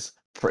 3 years,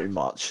 pretty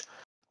much,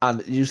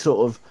 and you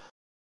sort of.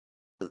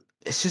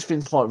 It's just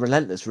been quite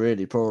relentless,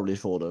 really, probably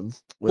for them.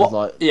 With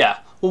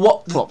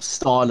Klopp's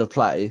style of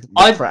play,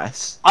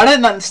 press. I don't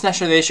think that's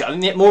necessarily the issue. I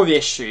think more of the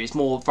issue is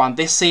more around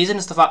this season.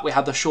 Is the fact we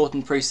had the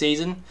shortened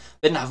pre-season.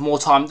 They didn't have more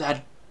time. They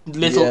had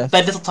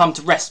little time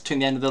to rest between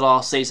the end of the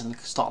last season and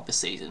the start of this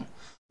season.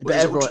 But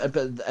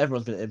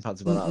everyone's been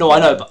impacted by that. No, I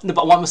know, but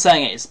what I'm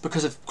saying is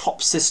because of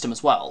Klopp's system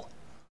as well.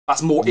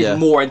 That's even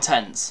more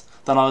intense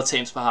than other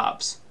teams,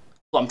 perhaps.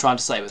 What I'm trying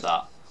to say with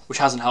that, which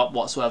hasn't helped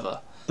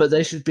whatsoever. But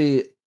they should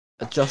be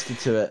adjusted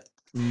to it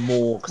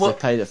more because they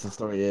played it for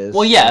 3 years.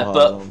 Well, yeah,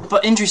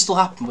 but injuries still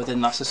happen within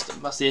that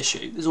system. That's the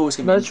issue. There's always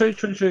going to be...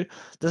 No, true.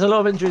 There's a lot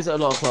of injuries at a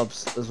lot of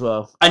clubs as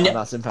well, and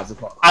that's impacted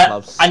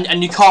clubs.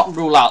 And you can't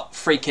rule out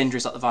freak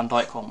injuries like the Van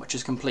Dijk one, which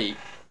is completely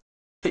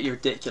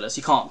ridiculous.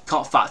 You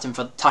can't factor in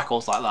for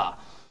tackles like that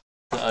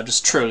are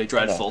just truly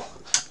dreadful.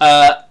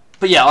 No.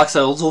 But yeah, like I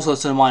said, there's also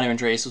some minor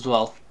injuries as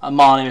well.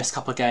 Mane missed a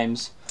couple of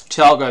games.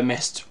 Thiago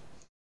missed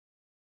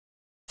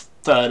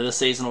third of the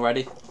season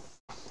already.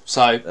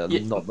 So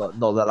not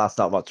that that's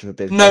that much of a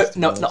big. No.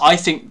 I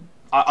think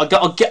I'll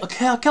get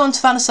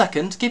onto that in a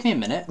second. Give me a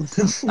minute.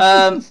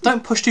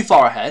 Don't push too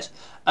far ahead.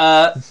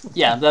 Then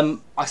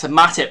like I said,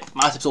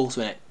 Matip's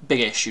also in it. Big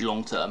issue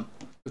long term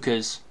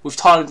because we've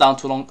tied him down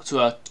to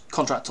a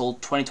contract till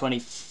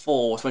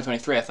 2024 or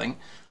 2023, I think,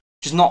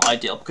 which is not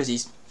ideal because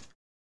he's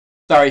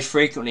very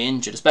frequently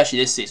injured, especially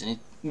this season. He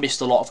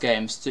missed a lot of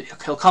games.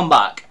 He'll come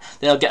back,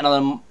 then he'll get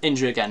another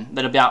injury again.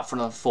 Then he'll be out for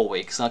another 4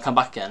 weeks, and he'll come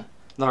back again.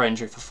 Another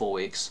injury for 4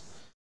 weeks.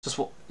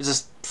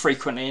 Just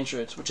frequently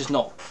injured, which is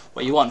not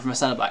what you want from a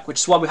centre back. Which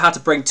is why we had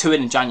to bring 2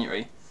 in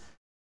January.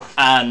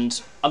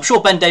 And I'm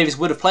sure Ben Davies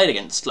would have played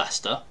against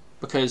Leicester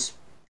because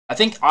I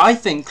think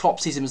Klopp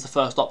sees him as the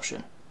first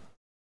option,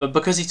 but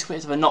because he took a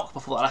bit of a knock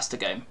before that Leicester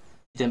game,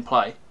 he didn't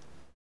play.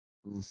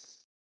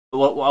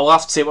 But we'll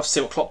have to see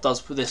what Klopp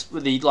does with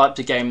the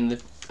Leipzig game and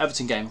the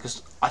Everton game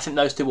because I think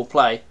those two will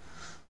play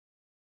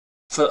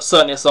for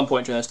certainly at some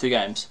point during those 2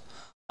 games.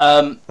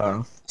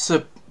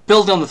 So.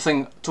 Building on the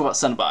thing, talk about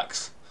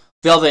centre-backs,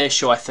 the other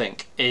issue, I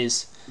think,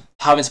 is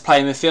having to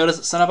play midfielders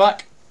at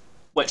centre-back,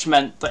 which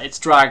meant that it's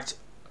dragged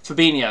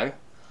Fabinho,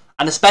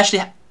 and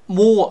especially,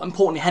 more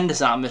importantly,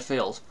 Henderson out of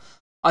midfield.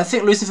 I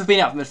think losing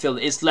Fabinho out of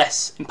midfield is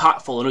less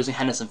impactful than losing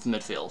Henderson from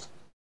midfield.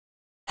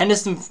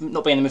 Henderson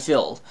not being in the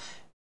midfield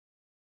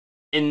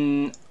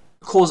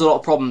caused a lot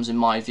of problems, in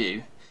my view,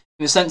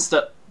 in the sense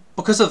that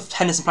because of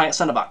Henderson playing at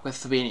centre-back with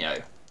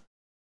Fabinho,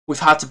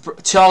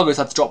 Thiago's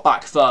had to drop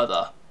back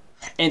further.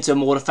 into a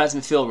more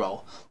defensive midfield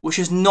role, which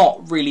is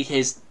not really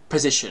his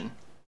position.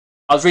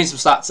 I was reading some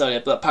stats earlier,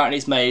 but apparently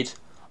he's made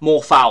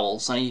more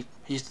fouls and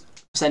he's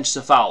percentage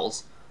of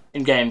fouls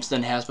in games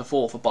than he has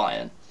before for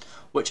Bayern,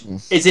 which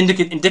is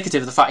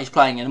indicative of the fact he's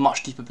playing in a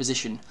much deeper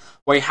position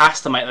where he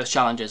has to make those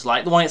challenges,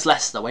 like the one against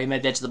Leicester where he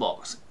made the edge of the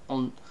box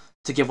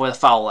to give away the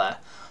foul there.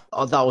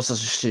 Oh, that was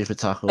such a stupid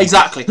tackle.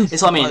 Exactly.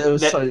 It's what I mean.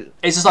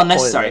 It's just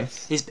unnecessary.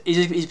 Pointless.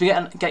 He's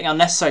been getting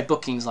unnecessary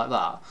bookings like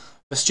that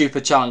for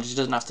stupid challenges he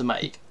doesn't have to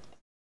make.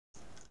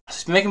 So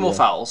he's been making more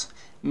fouls.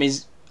 It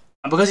means,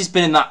 and because he's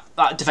been in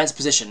that defensive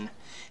position,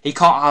 he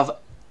can't have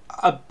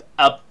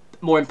a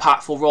more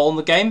impactful role in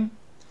the game.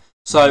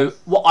 So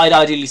what I'd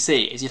ideally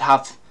see is you'd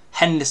have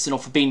Henderson or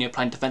Fabinho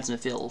playing defensive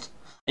midfield,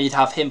 and you'd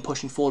have him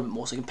pushing forward a bit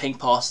more so he can ping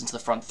passes into the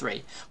front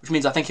three, which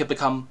means I think he'll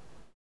become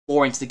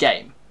more into the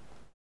game.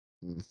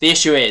 The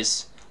issue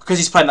is, because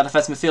he's playing that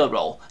defensive midfield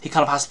role, he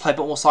kind of has to play a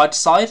bit more side to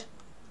side.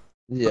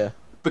 Yeah.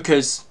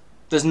 Because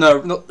there's no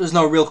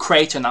real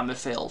creator in that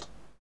midfield.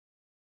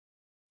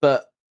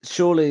 But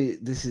surely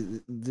this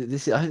is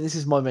I think this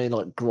is my main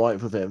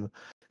gripe with him,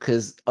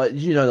 because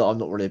you know that I'm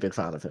not really a big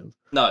fan of him.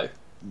 No.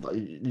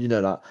 You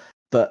know that,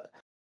 but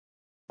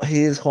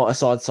he is quite a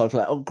side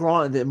player. Oh,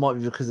 granted, it might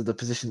be because of the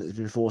position that he's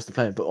been forced to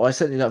play in, but I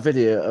sent you that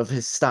video of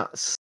his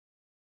stats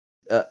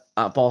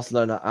at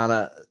Barcelona and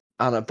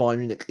at Bayern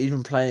Munich,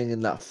 even playing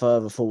in that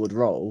further forward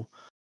role.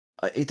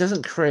 He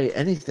doesn't create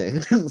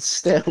anything.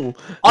 Still, he's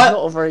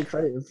not a very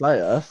creative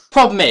player.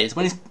 Problem is,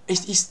 when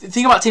he's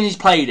think about teams he's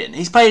played in.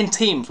 He's played in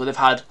teams where they've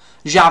had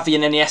Xavi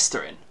and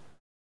Iniesta in.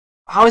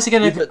 How is he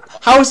going to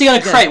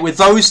create with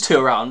those two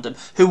around him,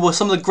 who were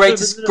some of the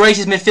greatest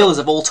midfielders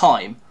of all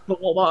time?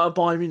 But what about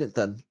Bayern Munich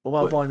then?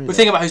 We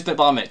think about who's been at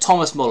Bayern Munich.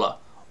 Thomas Muller,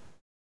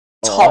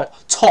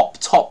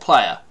 top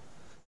player.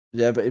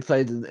 Yeah, but he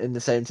played in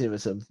the same team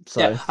as him. So.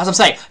 Yeah, as I'm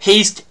saying,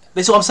 this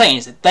is what I'm saying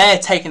is that they're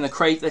taking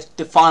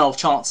the final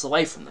chance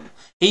away from them.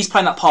 He's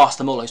playing that pass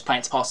to Muller, who's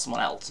playing to pass to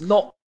someone else.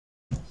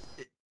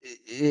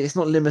 It's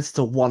not limited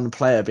to one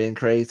player being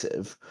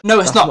creative. No,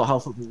 it's not. Not how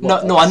football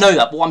works. No, I know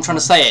that. But what I'm trying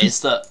to say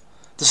is that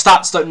the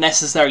stats don't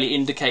necessarily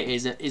indicate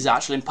his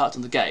actual impact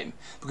on the game,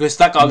 because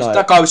that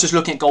guy was just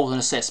looking at goals and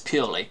assists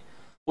purely,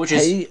 which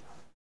is.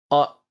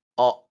 I've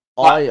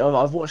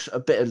watched a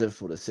bit of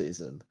Liverpool this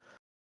season.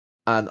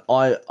 And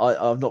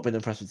I've not been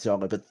impressed with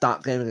Thiago, but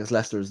that game against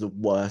Leicester is the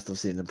worst I've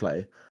seen him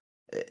play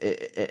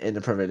in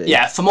the Premier League.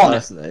 Yeah, if I'm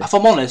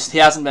honest, he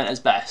hasn't been at his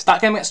best. That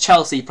game against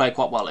Chelsea, he played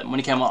quite well in when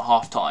he came on at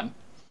half time.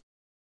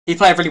 He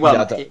played really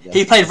well.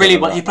 He played really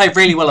well. He played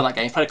really well in that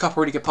game. He played a couple of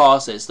really good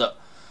passes that.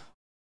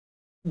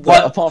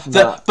 Apart from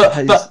that,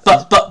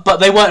 but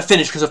they weren't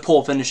finished because of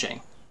poor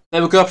finishing.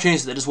 They were good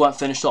opportunities that just weren't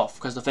finished off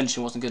because the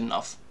finishing wasn't good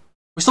enough.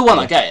 We still won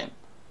that game,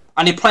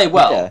 and he played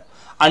well. Yeah.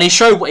 And he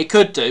showed what he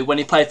could do when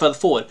he played further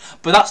forward.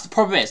 But that's the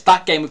problem is,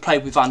 that game we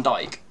played with Van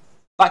Dijk.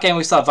 That game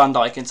we still had Van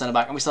Dijk in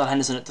centre-back and we still had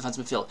Henderson at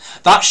defensive midfield.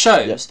 That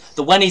shows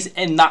that when he's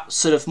in that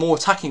sort of more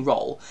attacking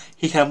role,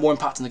 he can have more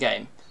impact in the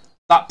game.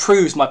 That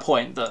proves my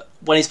point that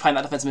when he's playing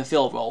that defensive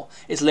midfield role,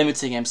 it's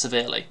limiting him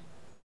severely,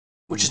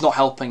 which is not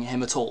helping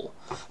him at all.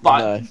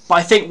 But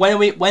I think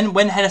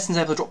when Henderson's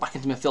able to drop back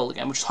into midfield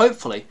again, which is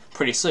hopefully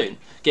pretty soon,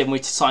 given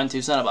we signed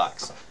 2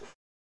 centre-backs,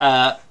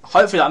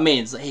 hopefully that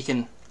means that he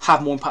can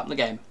have more impact in the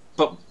game.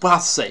 But we'll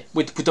have to see.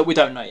 We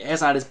don't know yet. He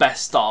hasn't had his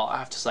best start, I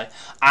have to say.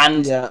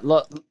 And yeah,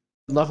 like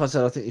I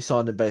said, I think you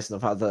signed him based on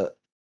the fact that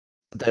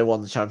they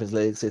won the Champions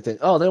League. So you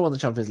think, they won the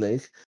Champions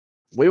League.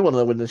 We want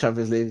to win the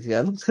Champions League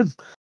again.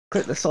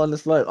 Quick, let's sign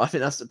this bloke. I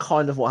think that's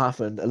kind of what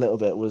happened a little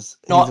bit. Was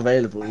he's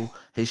available,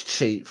 he's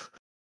cheap,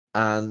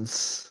 and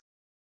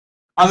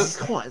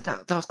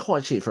that was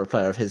quite cheap for a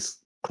player of his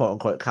quote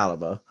unquote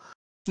caliber.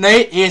 No,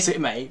 he is,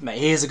 mate.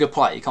 He is a good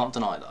player. You can't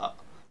deny that.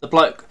 The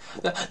bloke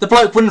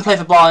wouldn't play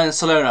for Bayern,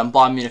 Barcelona, and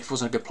Bayern Munich if he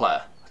wasn't a good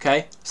player.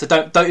 Okay, so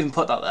don't even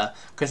put that there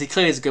because he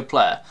clearly is a good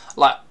player.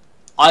 Like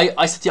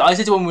I said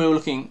to you when we were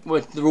looking,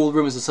 when the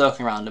rumours were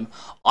circling around him,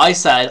 I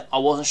said I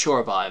wasn't sure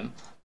about him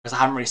because I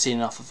haven't really seen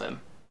enough of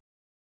him.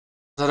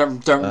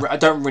 I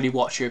don't really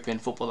watch European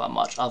football that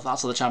much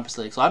outside the Champions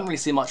League, so I hadn't really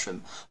seen much of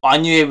him. But I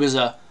knew he was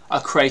a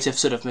creative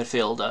sort of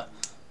midfielder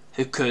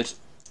who could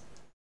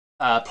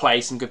play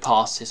some good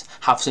passes,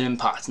 have some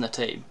impact in the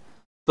team.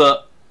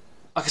 But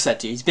like I said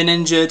to you, he's been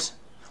injured,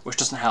 which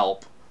doesn't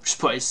help. Which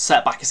put his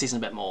set back his season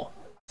a bit more,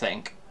 I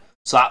think.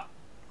 So that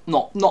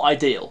not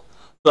ideal.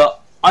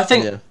 But I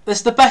think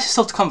there's the best is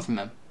still to come from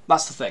him.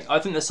 That's the thing. I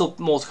think there's still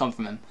more to come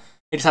from him.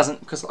 He just hasn't,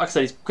 because like I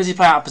said, because he's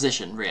playing out of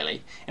position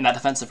really in that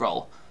defensive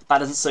role. That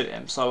doesn't suit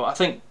him. So I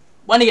think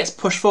when he gets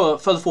pushed further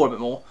forward a bit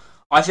more,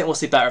 I think we'll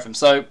see better of him.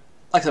 So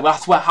like I said, we'll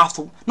have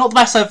to not the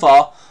best so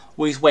far.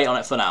 We'll just wait on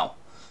it for now.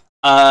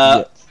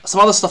 Some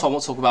other stuff I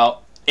want to talk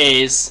about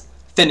is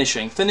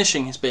finishing.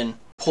 Finishing has been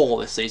poor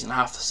this season, I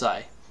have to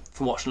say,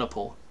 from watching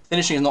Liverpool.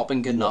 Finishing has not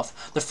been good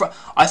enough.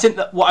 I think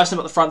that what I've seen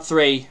about the front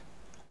three,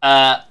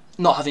 not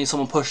having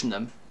someone pushing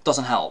them,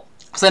 doesn't help.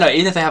 Because they know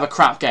even if they have a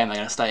crap game, they're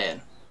going to stay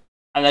in.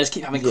 And they just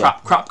keep having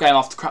crap game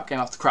after crap game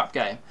after crap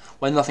game,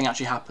 when nothing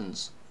actually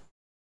happens.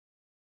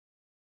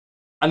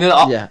 And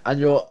and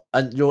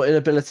your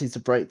inability to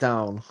break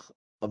down.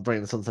 I'm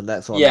bringing this on to the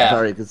next one. Yeah.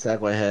 Very good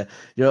segue here.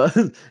 Your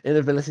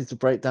inability to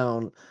break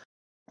down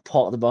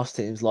part of the bus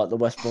teams like the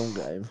West Brom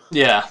game.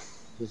 Yeah.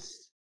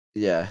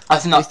 I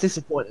think it's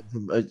disappointing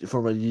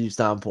from a you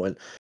standpoint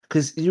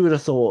because you would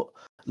have thought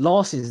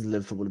last season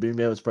Liverpool would have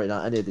been able to break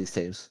down any of these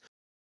teams.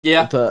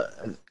 Yeah. But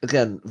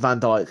again, Van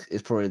Dijk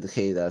is probably the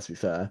key there. To be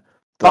fair,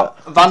 but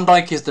Van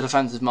Dijk is the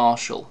defensive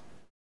marshal.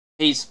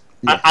 And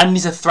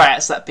he's a threat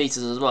at set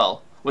pieces as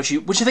well, which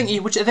I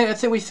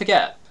think we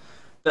forget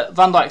that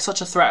Van Dijk's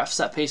such a threat for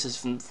set pieces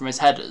from his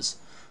headers.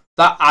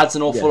 That adds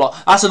an awful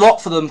lot. That's a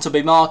lot for them to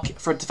be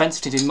for a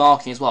defensive team to be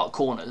marking as well at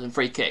corners and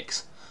free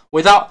kicks.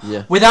 Without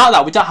that,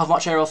 we don't have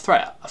much aerial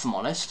threat. If I'm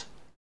honest,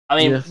 I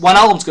mean,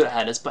 Wijnaldum's good at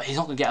headers, but he's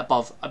not going to get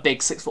above a big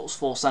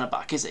 6'4" centre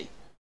back, is he?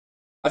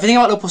 If you think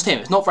about Liverpool's team,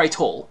 it's not very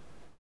tall,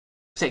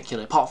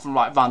 particularly apart from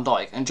like Van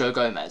Dijk and Joe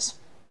Gomez.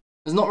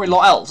 There's not really a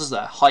lot else, is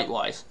there, height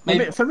wise?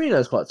 Maybe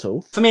Firmino's quite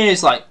tall.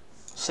 Firmino's like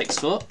 6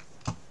 foot.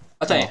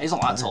 I don't know, he's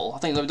not that tall. I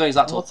think he's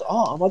that tall.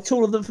 Am I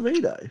taller than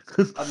Firmino?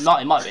 He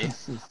might be.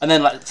 And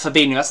then like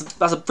Fabinho,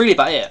 that's really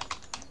about it.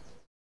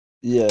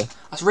 Yeah.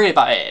 That's really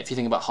about it if you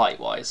think about height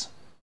wise.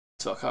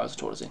 So how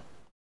tall is he?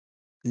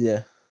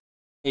 Yeah.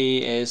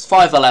 He is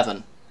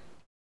 5'11".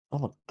 Oh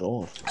my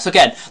god. So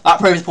again, that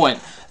proves the point.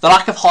 The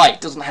lack of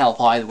height doesn't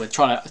help either with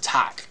trying to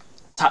attack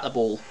the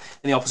ball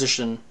in the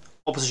opposition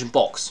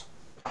box.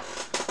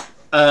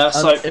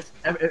 So if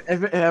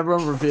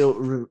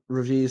everyone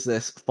reviews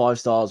this 5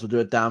 stars, we'll do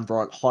a damn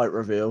bright height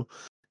reveal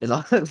in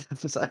like an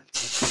episode.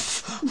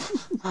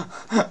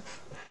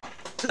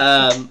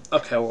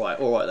 Okay, all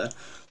right then.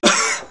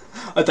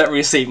 I don't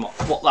really see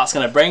what that's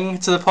going to bring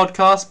to the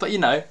podcast, but you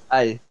know.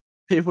 Hey,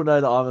 people know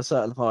that I'm a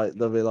certain height.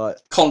 They'll be like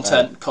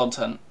content.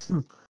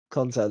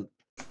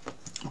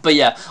 But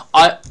yeah,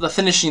 the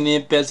finishing, the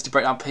ability to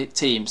break down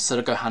teams sort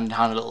of go hand in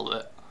hand a little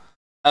bit.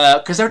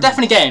 Because there are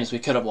definitely games we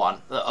could have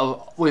won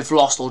that we've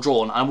lost or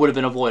drawn and would have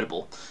been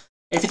avoidable.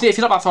 If you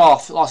look back for our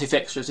last few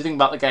fixtures, you think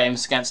about the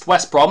games against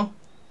West Brom,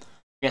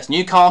 against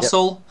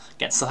Newcastle,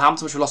 against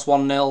Southampton, which we lost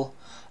 1-0.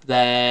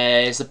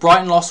 There's the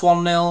Brighton loss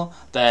 1-0.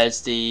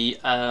 There's the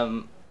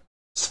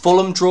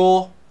Fulham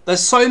draw. There's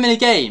so many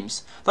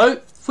games. Though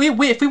if we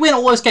win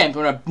all those games,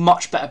 we're in a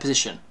much better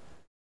position.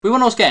 We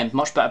won those games,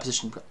 much better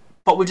position.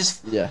 But we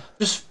just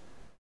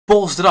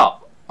ballsed it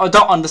up. I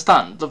don't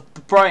understand. The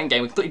Brighton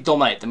game, we completely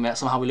dominate them, yet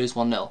somehow we lose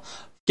 1-0.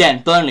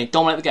 Again, Burnley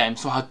dominate the game,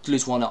 somehow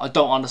lose 1-0. I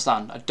don't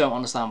understand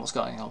what's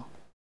going on.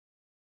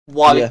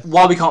 Why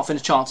we can't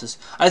finish chances.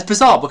 And it's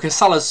bizarre because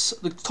Salah's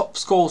the top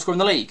scorer in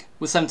the league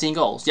with 17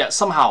 goals, yet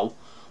somehow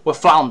we're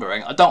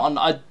floundering. I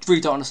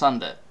really don't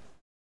understand it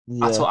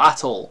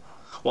at all.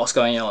 What's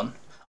going on?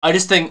 I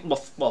just think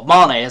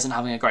Mane isn't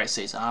having a great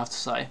season, I have to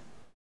say.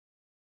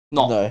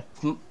 No.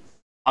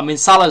 I mean,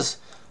 Salah's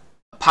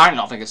apparently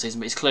not having a good season,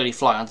 but he's clearly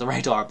flying under the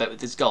radar a bit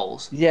with his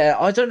goals. Yeah,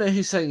 I don't know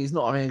who's saying he's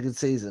not having a good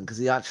season because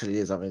he actually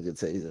is having a good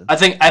season. I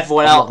think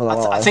everyone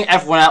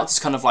else is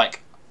kind of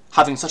like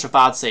having such a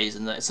bad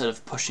season that it's sort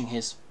of pushing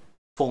his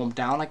form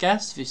down, I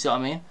guess, if you see what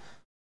I mean.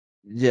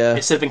 Yeah.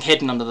 It's sort of been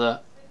hidden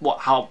under what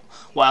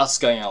else is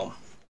going on.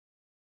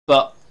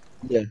 But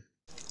yeah,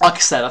 like I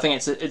said, I think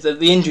it's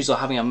the injuries are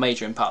having a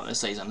major impact on this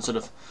season, sort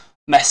of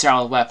messing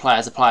around with where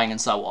players are playing and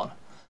so on.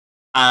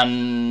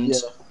 And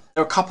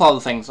there are a couple other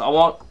things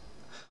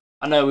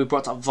I know we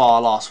brought up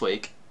VAR last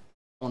week.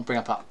 I want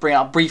to bring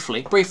up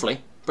briefly.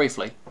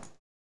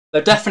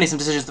 There are definitely some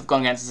decisions that have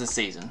gone against us this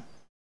season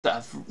that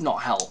have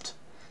not helped.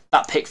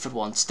 That Pickford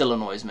one still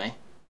annoys me.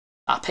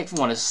 That Pickford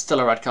one is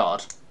still a red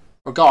card,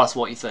 regardless of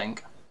what you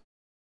think.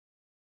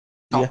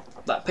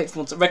 That Pickford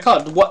one's a red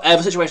card.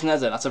 Whatever situation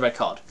there's in, that's a red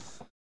card.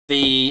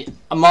 The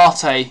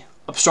Amate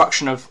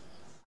obstruction of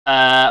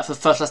for the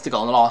first Leicester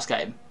goal in the last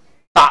game,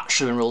 that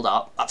should have been ruled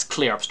out. That's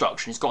clear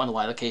obstruction. He's got in the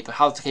way of the keeper.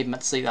 How's the keeper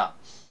meant to see that?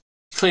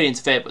 He clearly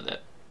interfered with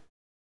it.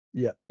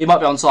 Yeah. He might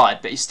be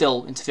onside, but he's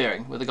still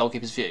interfering with the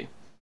goalkeeper's view,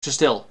 which is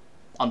still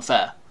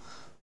unfair.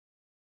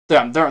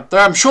 I'm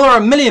sure there are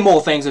a million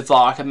more things with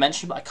VAR I can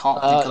mention, but I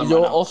can't think of them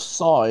you're right now.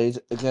 Offside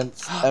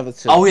against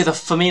Everton. Oh yeah, the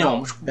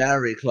Firmino one,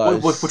 very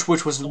close.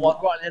 Which was the one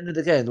right at the end of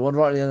the game. The one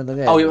right at the end of the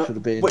game. Oh yeah,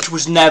 which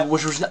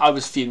was I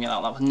was fuming at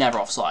that. That was never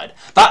offside.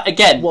 That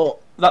again. Well,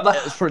 that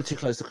it was pretty too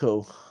close to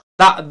call.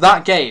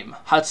 That game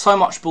had so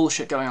much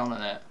bullshit going on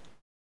in it.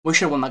 We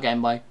should have won that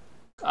game by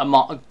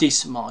a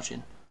decent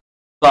margin,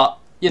 but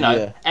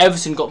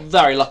Everton got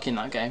very lucky in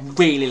that game.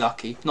 Really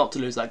lucky not to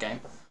lose that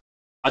game.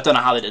 I don't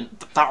know how they didn't.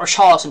 That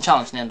Richarlison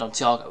challenge in the end on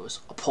Thiago was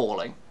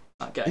appalling.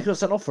 That game. He got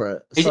sent off for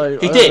it. He did,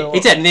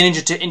 and then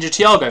injured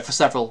Thiago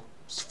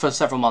for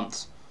several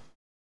months.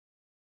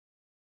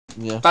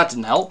 Yeah, that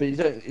didn't help. But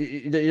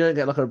you don't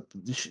get like a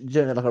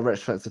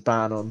retrospective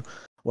ban on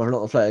whether or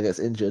not the player gets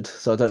injured.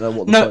 So I don't know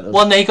what. No,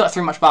 he got a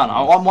 3-match ban.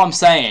 What I'm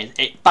saying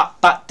is,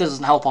 that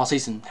doesn't help our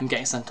season. Him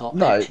getting sent off.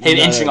 Him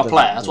injuring a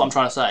player. That's what I'm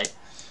trying to say.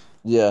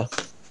 Yeah.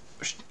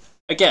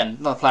 Again,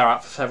 another player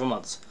out for several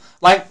months.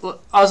 Like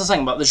I was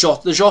saying about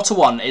the Jota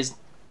one is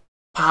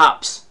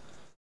perhaps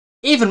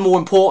even more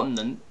important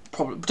than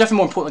probably definitely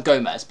more important than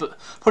Gomez, but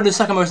probably the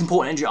second most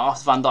important injury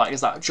after Van Dijk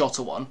is that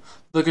Jota one,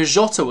 because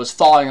Jota was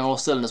firing on all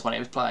cylinders when he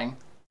was playing,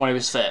 when he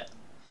was fit.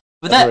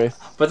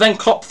 But then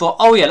Klopp thought,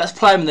 oh yeah, let's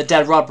play him in the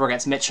dead rubber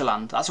against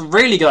Midtjylland. That's a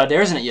really good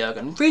idea, isn't it,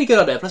 Jurgen? Really good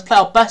idea. Let's play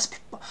our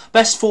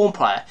best form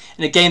player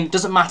in a game that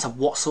doesn't matter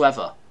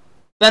whatsoever.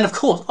 Then, of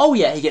course, oh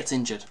yeah, he gets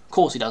injured. Of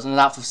course he does, and is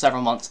out for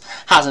several months.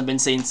 Hasn't been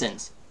seen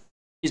since.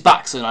 He's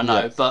back soon, I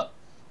know, but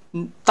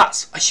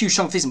that's a huge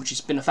chunk of the season which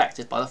has been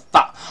affected by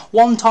that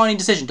one tiny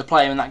decision to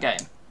play him in that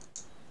game.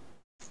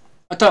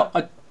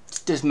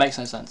 This makes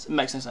no sense. It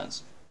makes no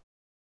sense.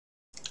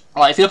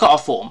 Like, if you look at our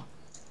form,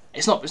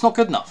 it's not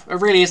good enough. It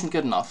really isn't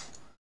good enough.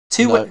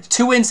 Two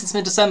wins since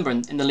mid-December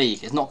in the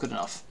league is not good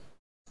enough.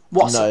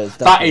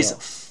 That is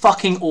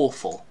fucking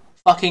awful.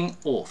 Fucking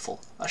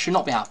awful. That should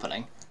not be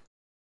happening.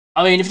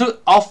 I mean, if you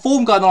look, our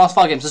form guide in the last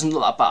 5 games doesn't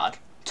look that bad.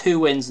 2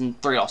 wins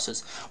and 3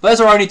 losses. But those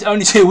are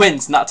only 2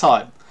 wins in that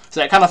time.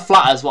 So it kind of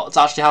flatters what's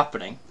actually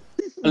happening.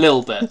 A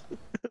little bit.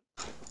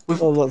 We've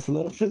lost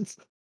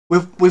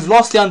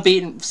the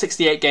unbeaten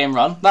 68 game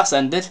run. That's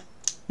ended.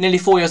 Nearly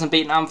 4 years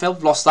unbeaten at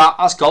Anfield. Lost that.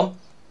 That's gone.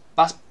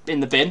 That's in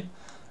the bin.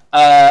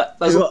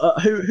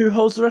 Who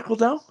holds the record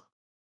now?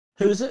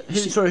 Who is it?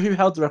 Who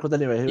held the record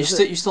anyway? You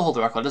still hold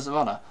the record. Doesn't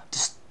matter.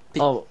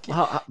 And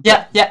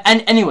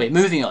anyway,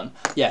 moving on.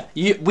 Yeah,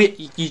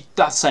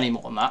 that's any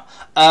more than that.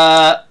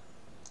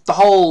 The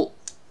whole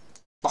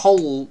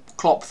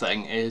Klopp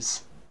thing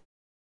is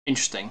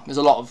interesting. There's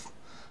a lot of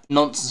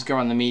nonsense going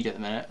around the media at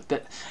the minute.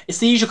 But it's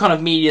the usual kind of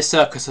media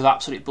circus of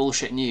absolute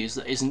bullshit news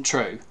that isn't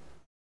true.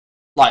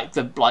 Whenever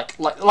a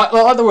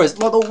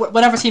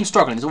team's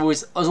struggling,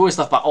 there's always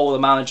stuff about the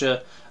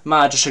manager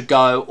should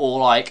go,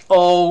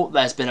 or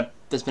there's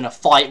been a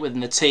fight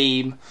within the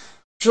team,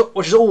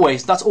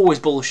 that's always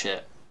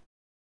bullshit.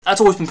 That's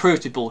always been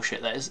proved to be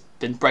bullshit. That has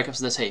been breakups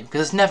of the team,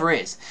 because it never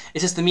is.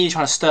 It's just the media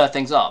trying to stir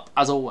things up,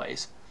 as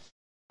always.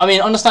 I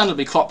mean,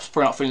 understandably, Klopp's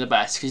probably not feeling the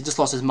best because he just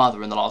lost his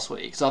mother in the last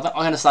week. So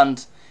I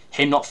understand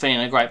him not feeling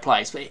in a great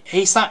place. But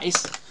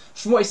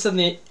from what he said in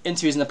the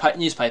interviews in the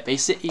newspaper, he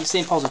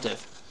seemed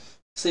positive.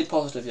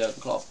 Jurgen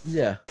Klopp.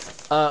 Yeah.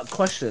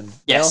 Question.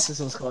 Yes. I asked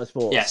this on Sky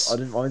Sports. Yes.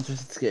 I'm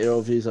interested to get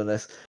your views on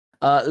this.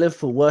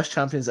 Liverpool, worst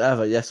champions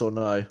ever, yes or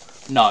no?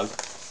 No.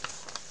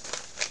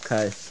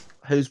 Okay.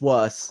 Who's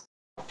worse?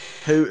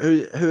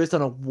 Who has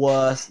done a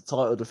worse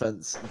title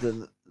defence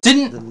than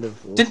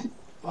Liverpool?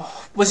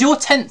 Was your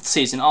 10th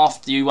season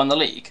after you won the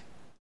league?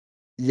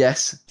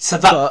 Yes. So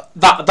that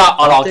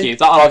I'd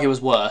argue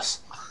was worse.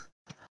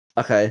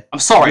 Okay. I'm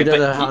sorry,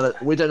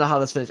 we don't know how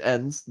this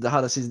ends.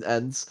 How the season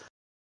ends.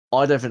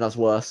 I don't think that's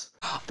worse.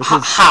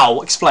 How?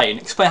 Explain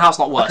how it's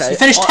not worse. Okay, you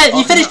finished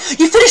 10th.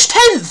 You finished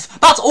 10th.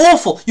 That's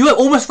awful. You were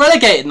almost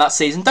relegated in that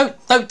season. Don't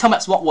tell me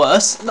it's not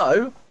worse.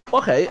 No.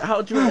 Okay.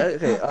 How do you?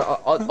 Okay.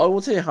 I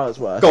will tell you how it's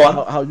worse. Go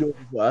on. How yours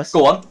is worse.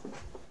 Go on.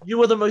 You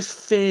were the most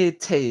feared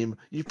team.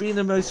 You've been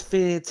the most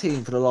feared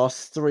team for the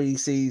last 3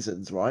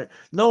 seasons, right?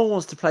 No one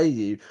wants to play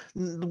you.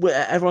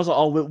 Everyone's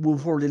like, we'll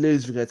probably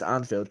lose if we go to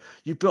Anfield.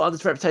 You built up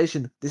this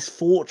reputation, this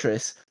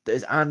fortress that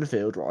is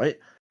Anfield, right?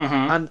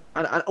 Mm-hmm.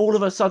 And all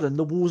of a sudden,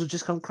 the walls have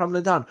just come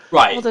crumbling down.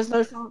 Right. Oh, there's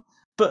no fun.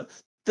 But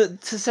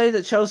to say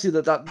that Chelsea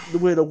that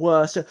we're the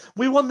worst,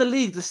 we won the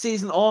league the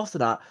season after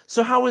that.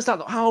 So how is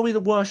that? How are we the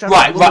worst?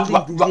 Right.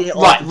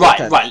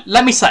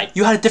 Let me say,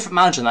 you had a different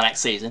manager in the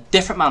next season.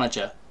 Different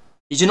manager.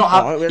 You do not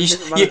have you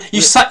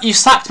sacked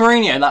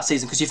Mourinho in that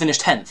season because you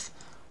finished 10th.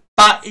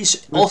 That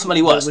is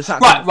ultimately worse.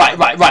 Right.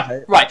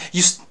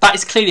 That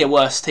is clearly a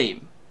worse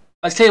team.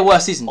 That's clearly a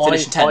worse season.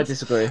 Finishing 10th. I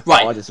disagree.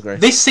 Right. I disagree.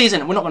 This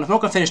season, we're not going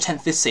to finish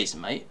 10th this season,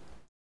 mate.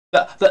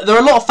 But there are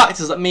a lot of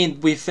factors that mean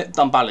we've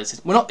done badly this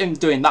season. We're not even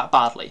doing that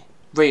badly,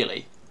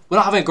 really. We're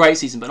not having a great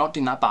season, but not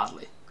doing that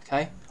badly.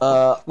 Okay.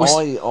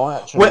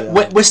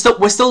 We're still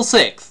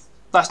 6th.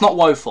 That's not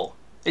woeful.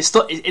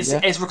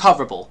 It's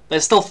recoverable.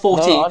 There's still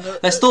 14.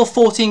 There's still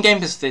 14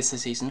 games this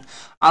season,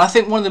 and I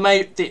think one of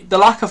the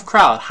lack of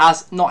crowd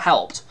has not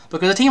helped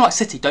because a team like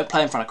City don't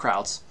play in front of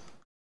crowds.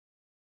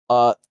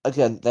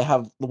 Again, they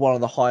have one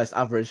of the highest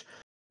average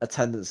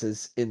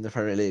attendances in the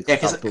Premier League. Yeah,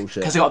 because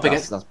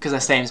their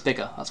stadium's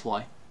bigger. That's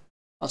why.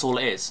 That's all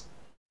it is.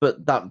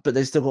 But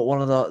they still got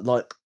one of the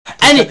they've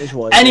got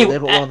one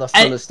of the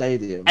fullest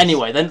stadiums.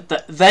 Anyway, then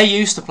they're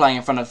used to playing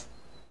in front of.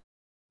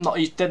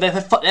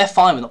 They're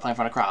fine with not playing in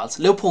front of crowds.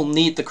 Liverpool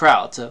need the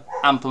crowd to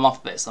amp them up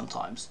a bit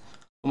sometimes.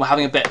 When we're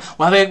having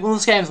one of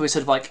those games where we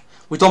sort of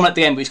we dominate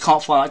the game, but we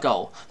can't find that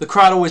goal. The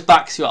crowd always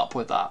backs you up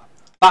with that.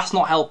 That's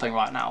not helping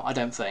right now. I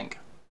don't think.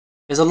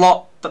 There's a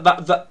lot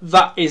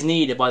that is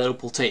needed by the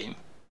Liverpool team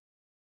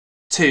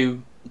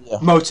to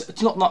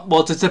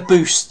to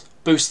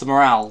boost the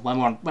morale when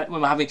we're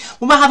having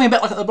a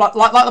bit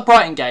like the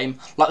Brighton game,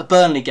 like the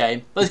Burnley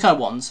game, those kind of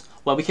ones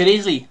where we could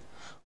easily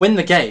win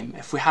the game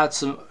if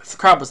the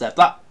crowd was there.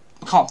 But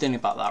we can't do anything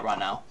about that right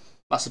now.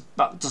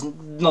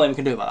 Nothing we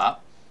can do about that.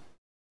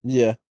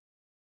 Yeah,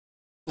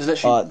 there's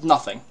literally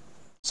nothing.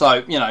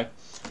 So we have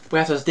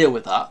to just deal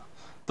with that.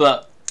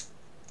 But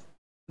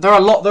there are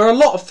a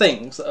lot of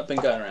things that have been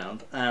going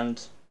around,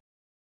 and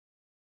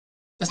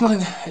there's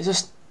nothing. It's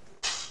just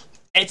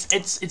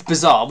it's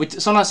bizarre.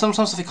 Sometimes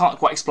stuff we can't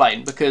quite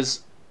explain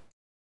because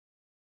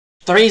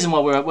the reason why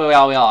we're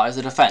where we are is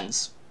the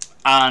defence,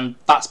 and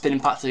that's been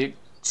impacted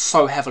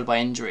so heavily by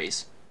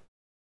injuries,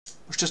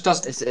 which just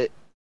doesn't.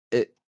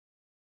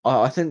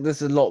 I think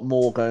there's a lot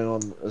more going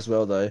on as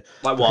well, though.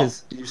 Like what?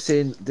 Because you've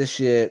seen this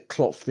year,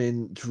 Klopp's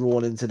been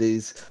drawn into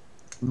these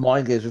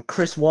mind games with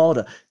Chris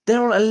Wilder.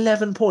 They're on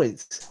 11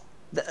 points.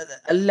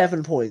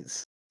 11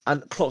 points.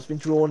 And Klopp's been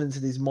drawn into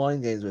these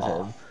mind games with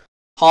him.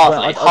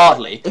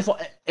 Hardly.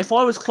 If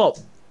I was Klopp,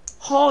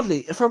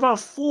 hardly for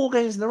about 4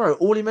 games in a row,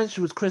 all he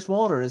mentioned was Chris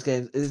Wilder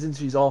in his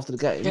interviews after the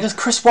game. Because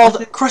Chris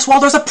Wilder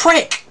is a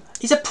prick.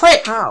 He's a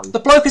prick. How? The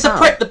bloke is a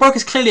prick. The bloke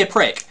is clearly a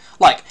prick.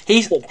 Like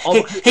he's not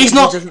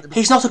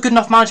a good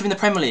enough manager in the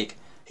Premier League.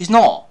 He's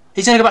not.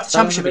 He's going to go back to the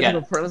Championship again.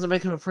 That doesn't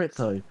make him a prick,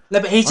 though. No,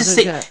 but he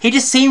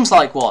just seems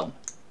like one.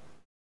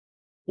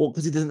 What?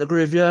 Because he doesn't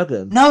agree with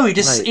Jurgen? No, he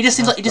just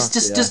seems like he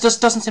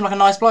just doesn't seem like a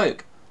nice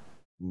bloke.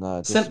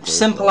 No,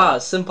 simple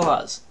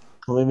as.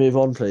 Can we move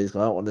on, please?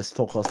 I don't want this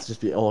podcast to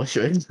just be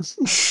arguing.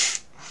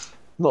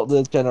 Not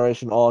the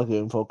generation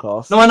arguing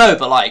podcast. No, I know,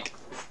 but like,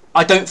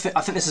 I think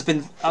this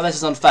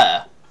is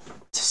unfair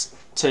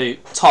to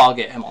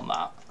target him on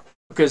that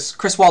because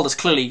Chris Wilder's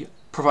clearly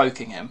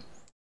provoking him.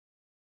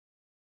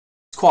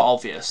 It's quite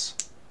obvious.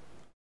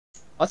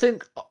 I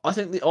think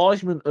the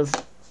argument of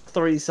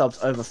 3 subs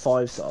over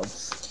 5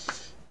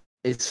 subs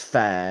is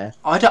fair.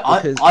 I don't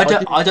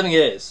think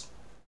it is.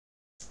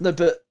 No,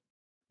 but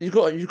you've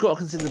got to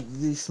consider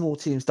these small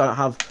teams don't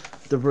have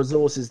the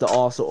resources that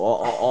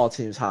our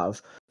teams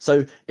have.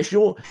 So if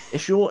you're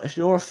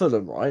a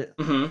Fulham, right,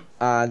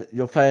 and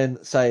you're playing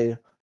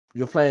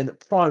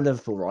prime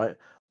Liverpool, right,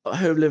 who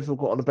have Liverpool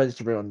got on the bench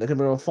to bring on? They're going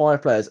to bring on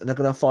 5 players, and they're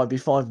going to be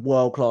 5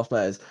 world-class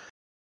players.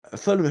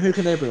 Fulham, who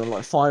can they bring on?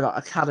 Like 5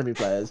 academy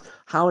players.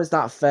 How is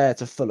that fair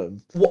to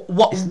Fulham?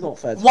 It's not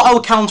fair. What I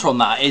would counter on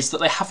that is that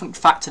they haven't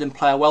factored in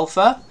player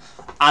welfare,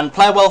 and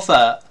player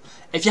welfare.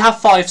 If you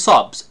have 5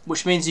 subs,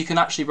 which means you can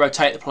actually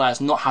rotate the players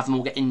and not have them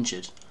all get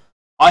injured,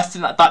 I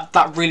think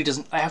that really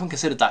doesn't. I haven't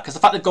considered that because the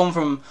fact they've gone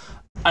from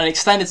an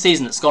extended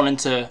season that's gone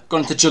into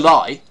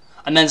July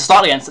and then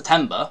started again in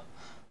September,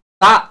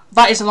 that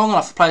isn't long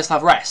enough for players to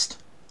have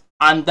rest,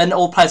 and then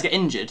all players get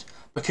injured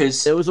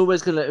because it's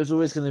always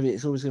gonna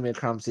be a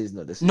cramped season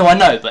at this. No, I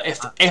know, but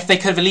if they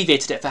could have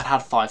alleviated it if they had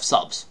 5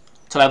 subs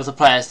to be able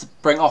to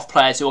bring off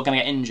players who are going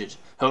to get injured,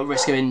 who are at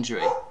risk of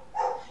injury,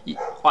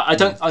 I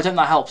don't think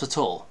that helps at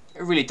all.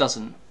 It really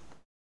doesn't.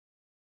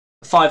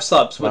 5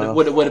 subs would have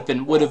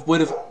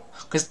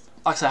because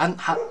like I said,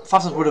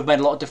 5 subs would have made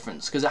a lot of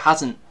difference because it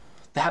hasn't.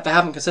 They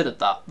haven't considered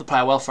that the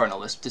player welfare in all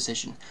this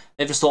decision.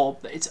 They've just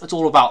thought it's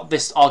all about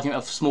this argument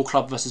of small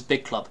club versus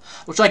big club,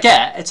 which I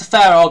get. It's a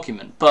fair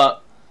argument,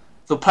 but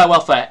the player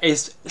welfare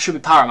should be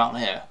paramount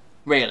here,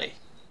 really,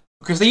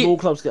 because the small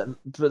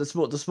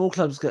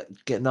clubs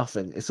get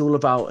nothing. It's all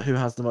about who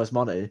has the most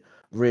money.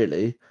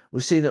 Really,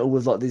 we've seen it all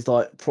with like these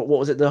what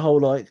was it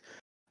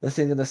the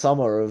thing in the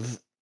summer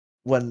of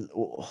when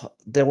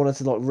they wanted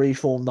to like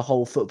reform the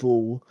whole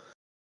football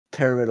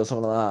pyramid or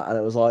something like that, and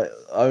it was like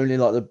only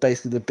like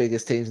basically the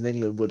biggest teams in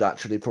England would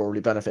actually probably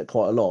benefit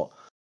quite a lot,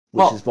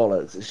 which is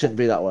bollocks. It shouldn't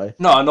be that way.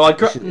 No, I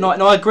agree.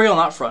 I agree on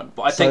that front,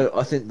 but I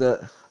think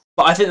the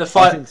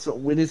 5.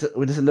 We need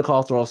to look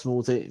after our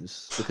small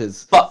teams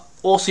because. But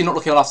also, you're not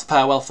looking after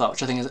player welfare,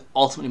 which I think is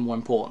ultimately more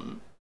important.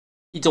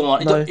 You don't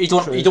want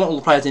all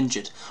the players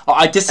injured.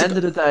 At the end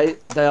of the day,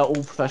 they are all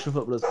professional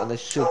footballers, and they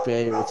should be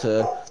able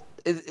to.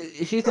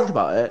 If you think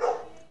about it,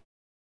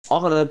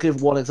 I'm gonna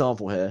give one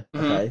example here.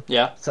 Okay.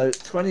 Yeah. So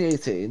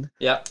 2018.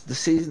 Yeah. The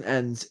season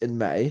ends in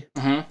May.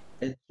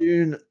 In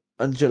June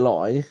and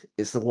July,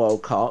 it's the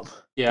World Cup.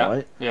 Yeah.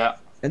 Right. Yeah.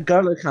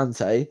 N'Golo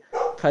Kante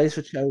plays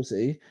for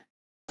Chelsea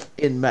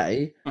in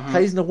May,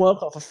 plays in the World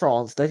Cup for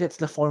France. They get to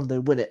the final, they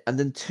win it, and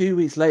then 2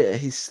 weeks later,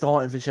 he's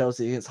starting for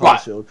Chelsea against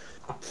Huddersfield.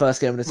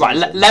 First game of the season.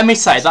 Right. Let me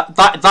say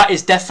that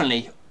is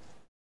definitely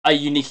a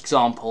unique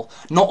example.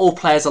 Not all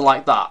players are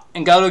like that.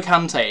 N'Golo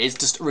Kante is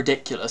just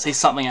ridiculous. He's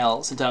something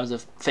else in terms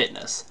of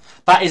fitness.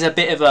 That is a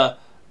bit of a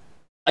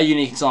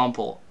unique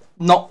example.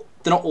 They're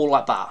not all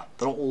like that.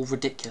 They're not all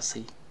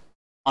ridiculously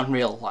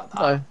unreal like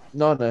that.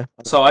 No.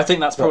 So I think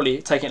that's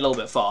probably taking it a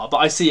little bit far. But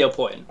I see your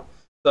point.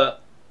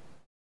 But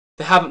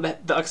they haven't.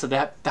 Like I said,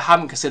 they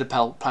haven't considered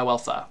player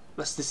welfare.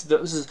 This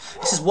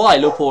is why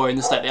Liverpool are in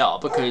the state they are,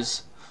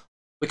 because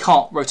we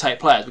can't rotate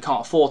players. We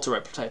can't afford to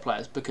rotate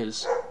players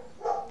because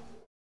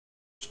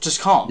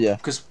just can't. Yeah.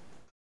 Because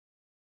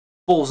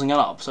balls going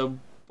up. So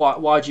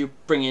why do you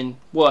bring in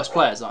worse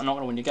players that are not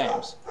going to win your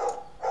games?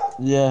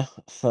 Yeah,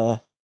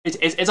 fair.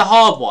 It's a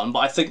hard one, but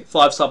I think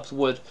 5 subs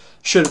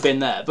should have been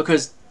there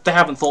because they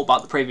haven't thought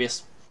about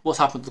what's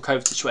happened with the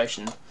COVID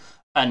situation,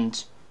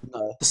 and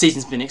the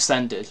season's been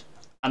extended,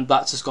 and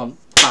that's just gone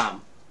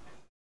bam,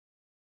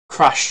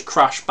 crash,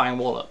 bang,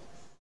 wallop.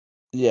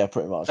 Yeah,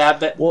 pretty much.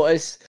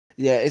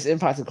 It's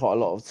impacted quite a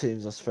lot of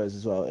teams, I suppose,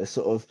 as well. It's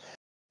sort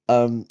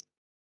of,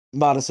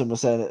 Madison was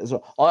saying it as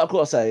well. I've got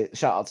to say,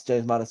 shout out to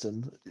James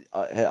Madison.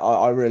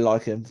 I really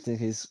like him. I think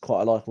he's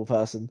quite a likeable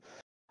person.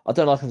 I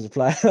don't like him as a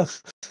player,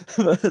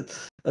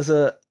 but as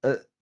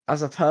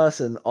a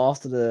person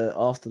after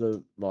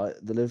the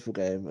Liverpool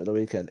game at the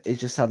weekend, he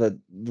just had a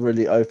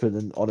really open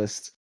and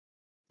honest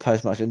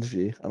post-match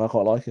interview, and I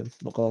quite like him.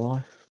 Not gonna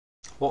lie.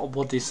 What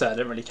did he say? I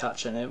didn't really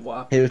catch it. What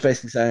happened? He was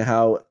basically saying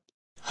how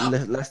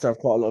Leicester have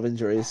quite a lot of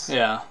injuries.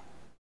 Yeah.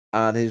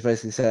 And he was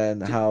basically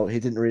saying how he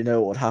didn't really know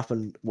what would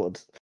happen.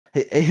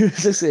 He was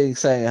just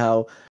saying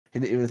how he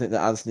didn't even think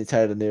that Anthony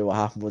Taylor knew what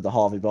happened with the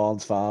Harvey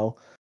Barnes foul.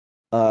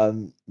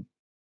 And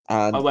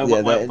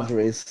their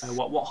injuries.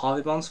 What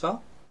Harvey Barnes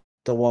foul?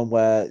 The one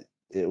where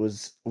it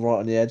was right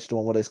on the edge, the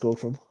one where they scored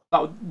from.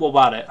 What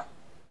about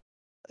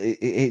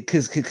it?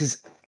 Because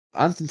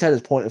Anthony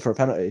Taylor's pointed for a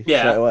penalty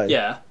straight away.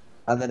 Yeah.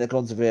 And then it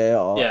gone to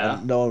VAR. Yeah.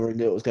 And no one really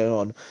knew what was going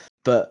on.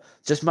 But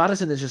just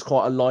Maddison is just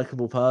quite a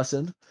likable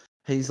person.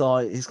 He's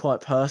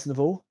quite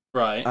personable.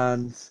 Right.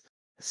 And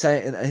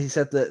he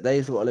said that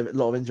they've got a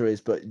lot of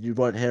injuries, but you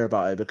won't hear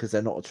about it because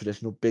they're not a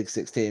traditional Big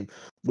Six team.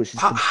 Which is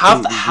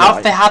have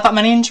they had that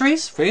many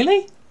injuries?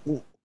 Really?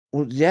 Well,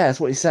 yeah, that's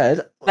what he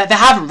said. They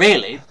haven't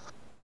really.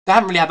 They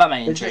haven't really had that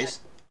many injuries.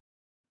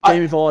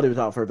 Jamie Vardy was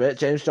out for a bit.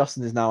 James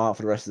Justin is now out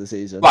for the rest of the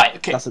season. Right.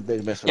 Okay. That's a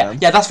big miss for them.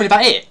 Yeah, that's really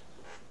about it.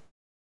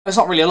 It's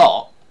not really a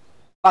lot.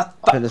 I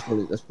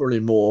think there's probably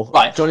more.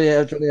 Right. Johnny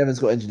Evans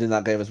got injured in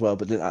that game as well,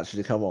 but didn't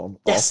actually come on.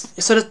 Yes.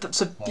 I think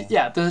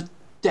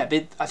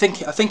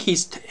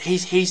he's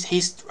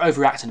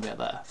overreacting a bit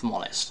there. If I'm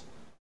honest,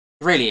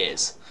 it really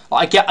is.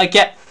 Like, I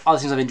get other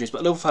teams have injuries,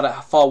 but Liverpool had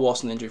it far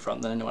worse on the injury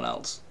front than anyone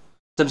else.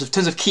 In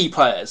terms of key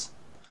players,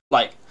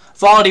 like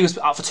Vardy was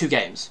out for 2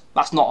 games.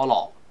 That's not a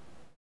lot.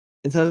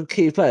 In terms of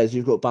key players,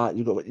 you're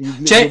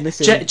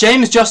missing.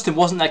 James Justin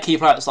wasn't their key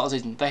player at the start of the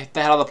season. They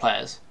had other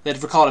players. They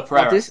had Ricardo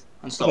Pereira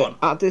and so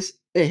on.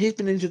 He's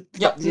been injured.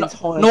 Yeah, the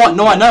entire season.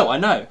 I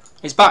know.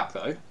 He's back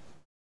though.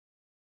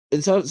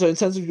 In terms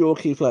of your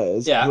key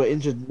players, who are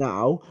injured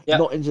now,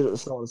 not injured at the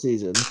start of the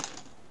season,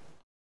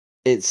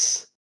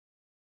 it's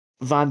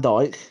Van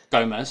Dijk,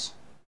 Gomez,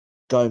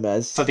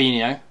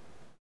 Fabinho,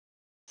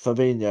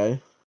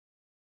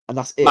 and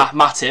that's it.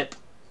 Matip,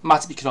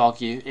 you could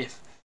argue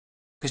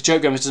because Joe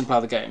Gomez doesn't play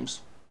other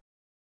games,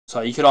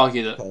 so you could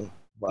argue that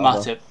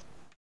Matip.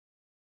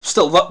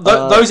 Still,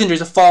 those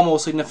injuries are far more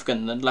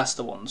significant than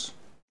Leicester ones.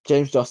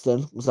 James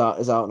Justin is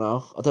out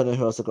now. I don't know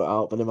who else they got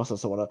out, but they must have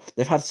someone else.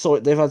 They've had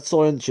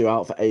Soyuncu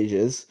out for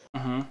ages.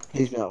 Mm-hmm.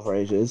 He's been out for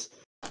ages.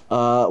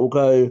 We'll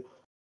go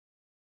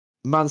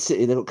Man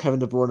City. They've got Kevin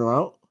De Bruyne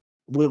out.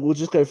 We'll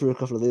just go through a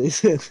couple of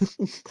these.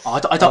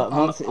 I don't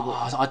want to.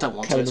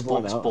 It's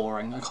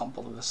boring. I can't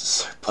bother. This is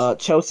so boring.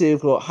 Chelsea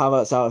have got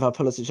Havertz out. They've had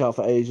Pulisic out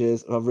for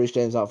ages. They've had Reece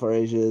James out for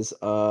ages.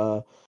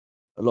 A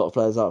lot of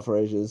players out for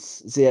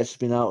ages. Ziyech has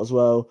been out as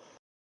well.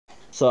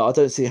 So I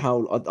don't see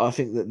how. I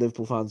think that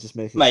Liverpool fans just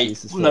make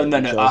excuses. No.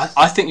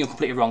 I think you're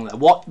completely wrong there.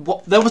 What?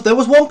 There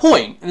was one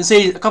point in the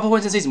season, a couple of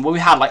points in the season where we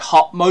had like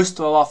most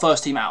of our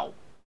first team out.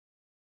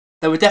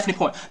 There were definitely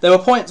points. There were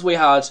points we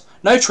had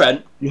no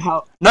Trent,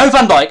 no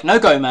Van Dijk, no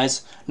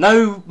Gomez,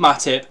 no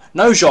Matip,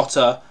 no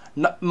Jota.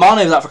 Mane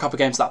was out for a couple of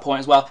games at that point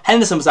as well.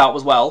 Henderson was out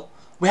as well.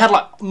 We had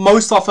like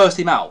most of our first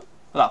team out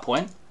at that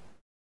point.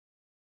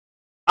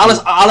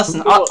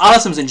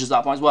 Alisson was injured at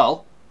that point as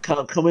well.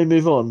 Can we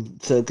move on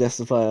to guess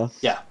the player?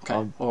 Yeah.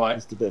 Okay. All right.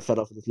 Just a bit fed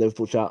up with this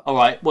Liverpool chat. All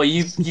right. Well,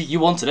 you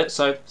wanted it,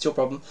 so it's your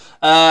problem.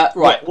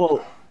 Right.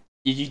 Well,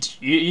 you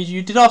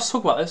did ask to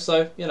talk about this,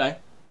 so you know.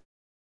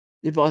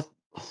 Yeah, but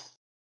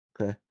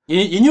okay.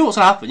 You knew what was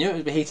going to happen. You knew it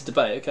would be a heated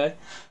debate. Okay.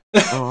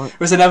 All right. It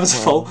was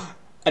inevitable. Well,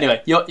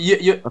 anyway, you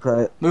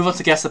okay. Move on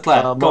to guess the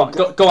player. Go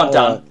on,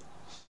 Dan.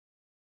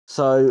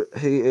 So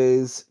he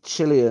is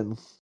Chilean.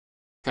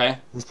 Okay.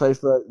 He's played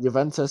for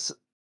Juventus,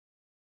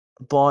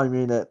 Bayern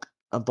Munich,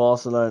 and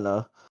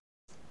Barcelona,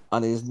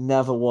 and he's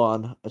never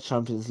won a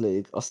Champions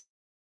League.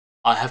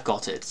 I have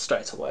got it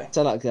straight away.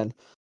 Say that again.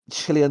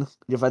 Chilean,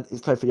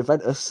 he's played for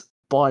Juventus,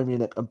 Bayern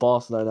Munich, and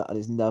Barcelona, and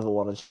he's never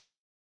won a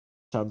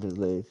Champions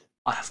League.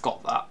 I have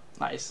got that.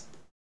 That is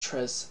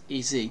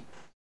easy.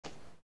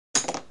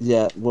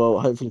 Yeah, well,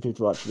 hopefully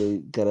people actually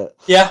get it.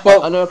 Yeah,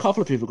 well, I know a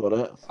couple of people got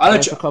it. I know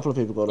a couple of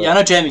people got it. Yeah, I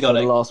know Jamie got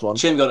it. The last one.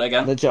 Jamie got it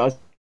again.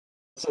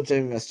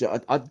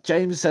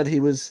 James said he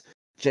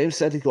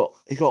got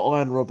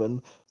Iron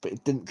Robin, but he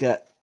didn't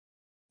get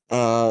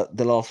the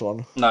last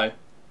one. No,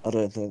 I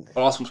don't think. The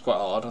last one's quite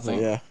hard, I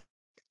think.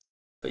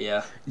 But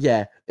yeah,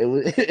 it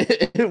was.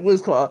 It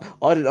was quite.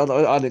 I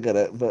didn't get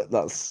it, but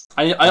that's.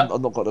 I've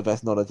not got the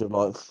best knowledge of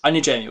life. I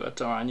knew Jamie would.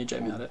 Don't worry, I knew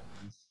Jamie had it.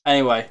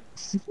 Anyway,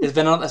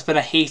 it's been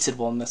a heated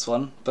one, this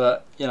one,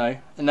 but you know,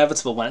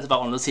 inevitable when it's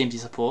about one of the teams you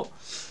support.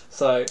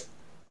 So,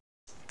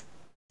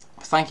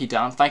 thank you,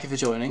 Dan. Thank you for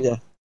joining. Yeah.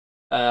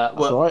 That's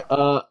all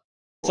right.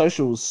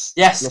 Socials.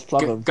 Yes. Let's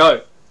plug them.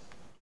 Go.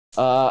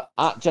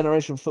 At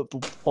Generation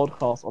Football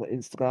Podcast on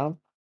Instagram.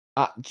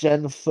 At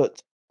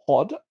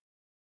GenFootPod.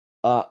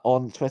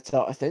 On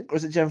Twitter, I think, or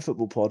is it Gen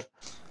Football Pod?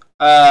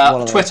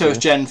 Twitter is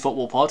Gen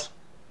Football Pod.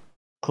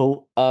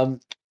 Cool.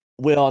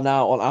 We are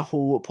now on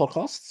Apple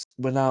Podcasts.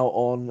 We're now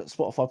on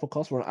Spotify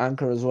Podcasts. We're on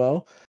Anchor as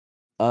well.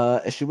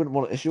 If she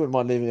wouldn't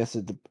mind leaving us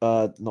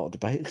not a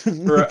debate.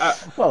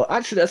 Well,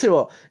 actually, I tell you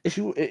what.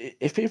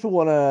 If people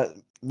want to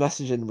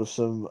message in with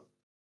some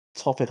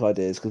topic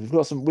ideas,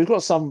 because we've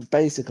got some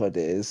basic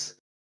ideas.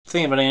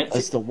 Think about it.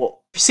 As to what.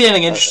 If you see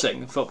anything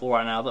interesting in football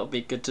right now, that would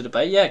be good to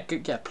debate. Yeah,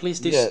 good, yeah. Please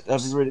do. Yeah,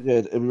 that'd be really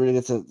good. It'd be really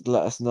good to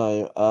let us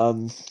know.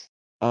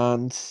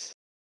 And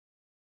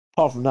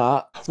apart from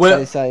that,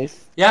 stay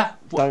safe. Yeah.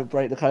 Don't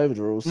break the COVID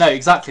rules. No,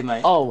 exactly,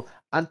 mate. Oh,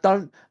 and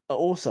don't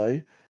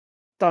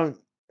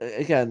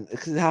again,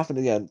 because it happened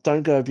again.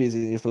 Don't go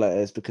abusing your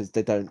players because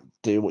they don't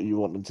do what you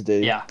want them to do.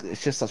 Yeah,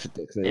 it's just such a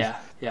dick thing.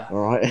 Yeah.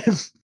 All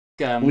right.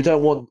 We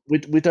don't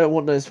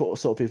want those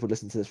sort of people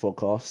listening to this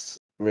podcast.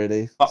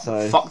 Really. Fuck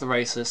the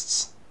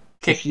racists.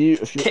 Kick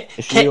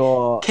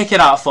it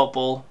out of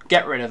football.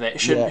 Get rid of it.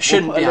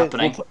 Shouldn't be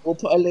happening. We'll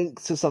put a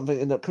link to something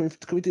in that. Can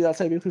we do that,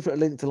 Toby? Can we put a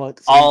link to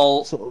like?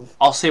 I'll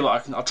see what I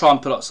can. I'll try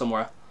and put up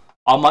somewhere.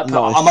 I'm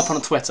up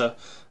on Twitter.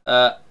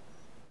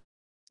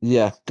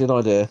 Yeah, good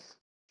idea.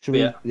 Should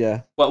we?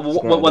 Yeah. Well,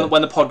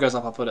 when the pod goes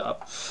up, I'll put it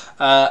up.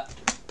 But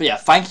yeah,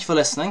 thank you for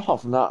listening.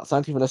 Apart from that,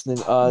 thank you for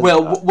listening.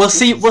 We'll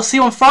see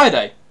you on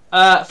Friday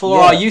for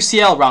our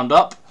UCL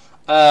roundup.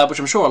 Which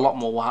I'm sure a lot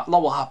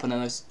will happen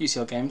in those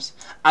UCL games,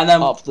 and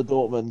then up the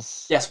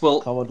Dortmunds. Yes, come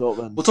on,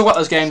 Dortmund. We'll talk about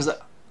those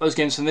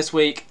games from this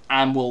week,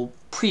 and we'll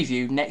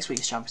preview next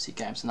week's Champions League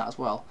games and that as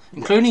well,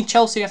 including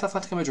Chelsea and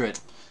Atletico Madrid.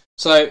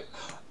 So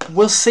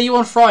we'll see you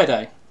on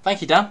Friday.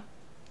 Thank you, Dan.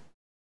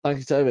 Thank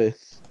you, Toby.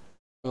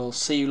 We'll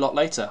see you a lot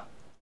later.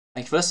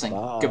 Thank you for listening.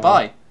 Bye.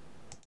 Goodbye.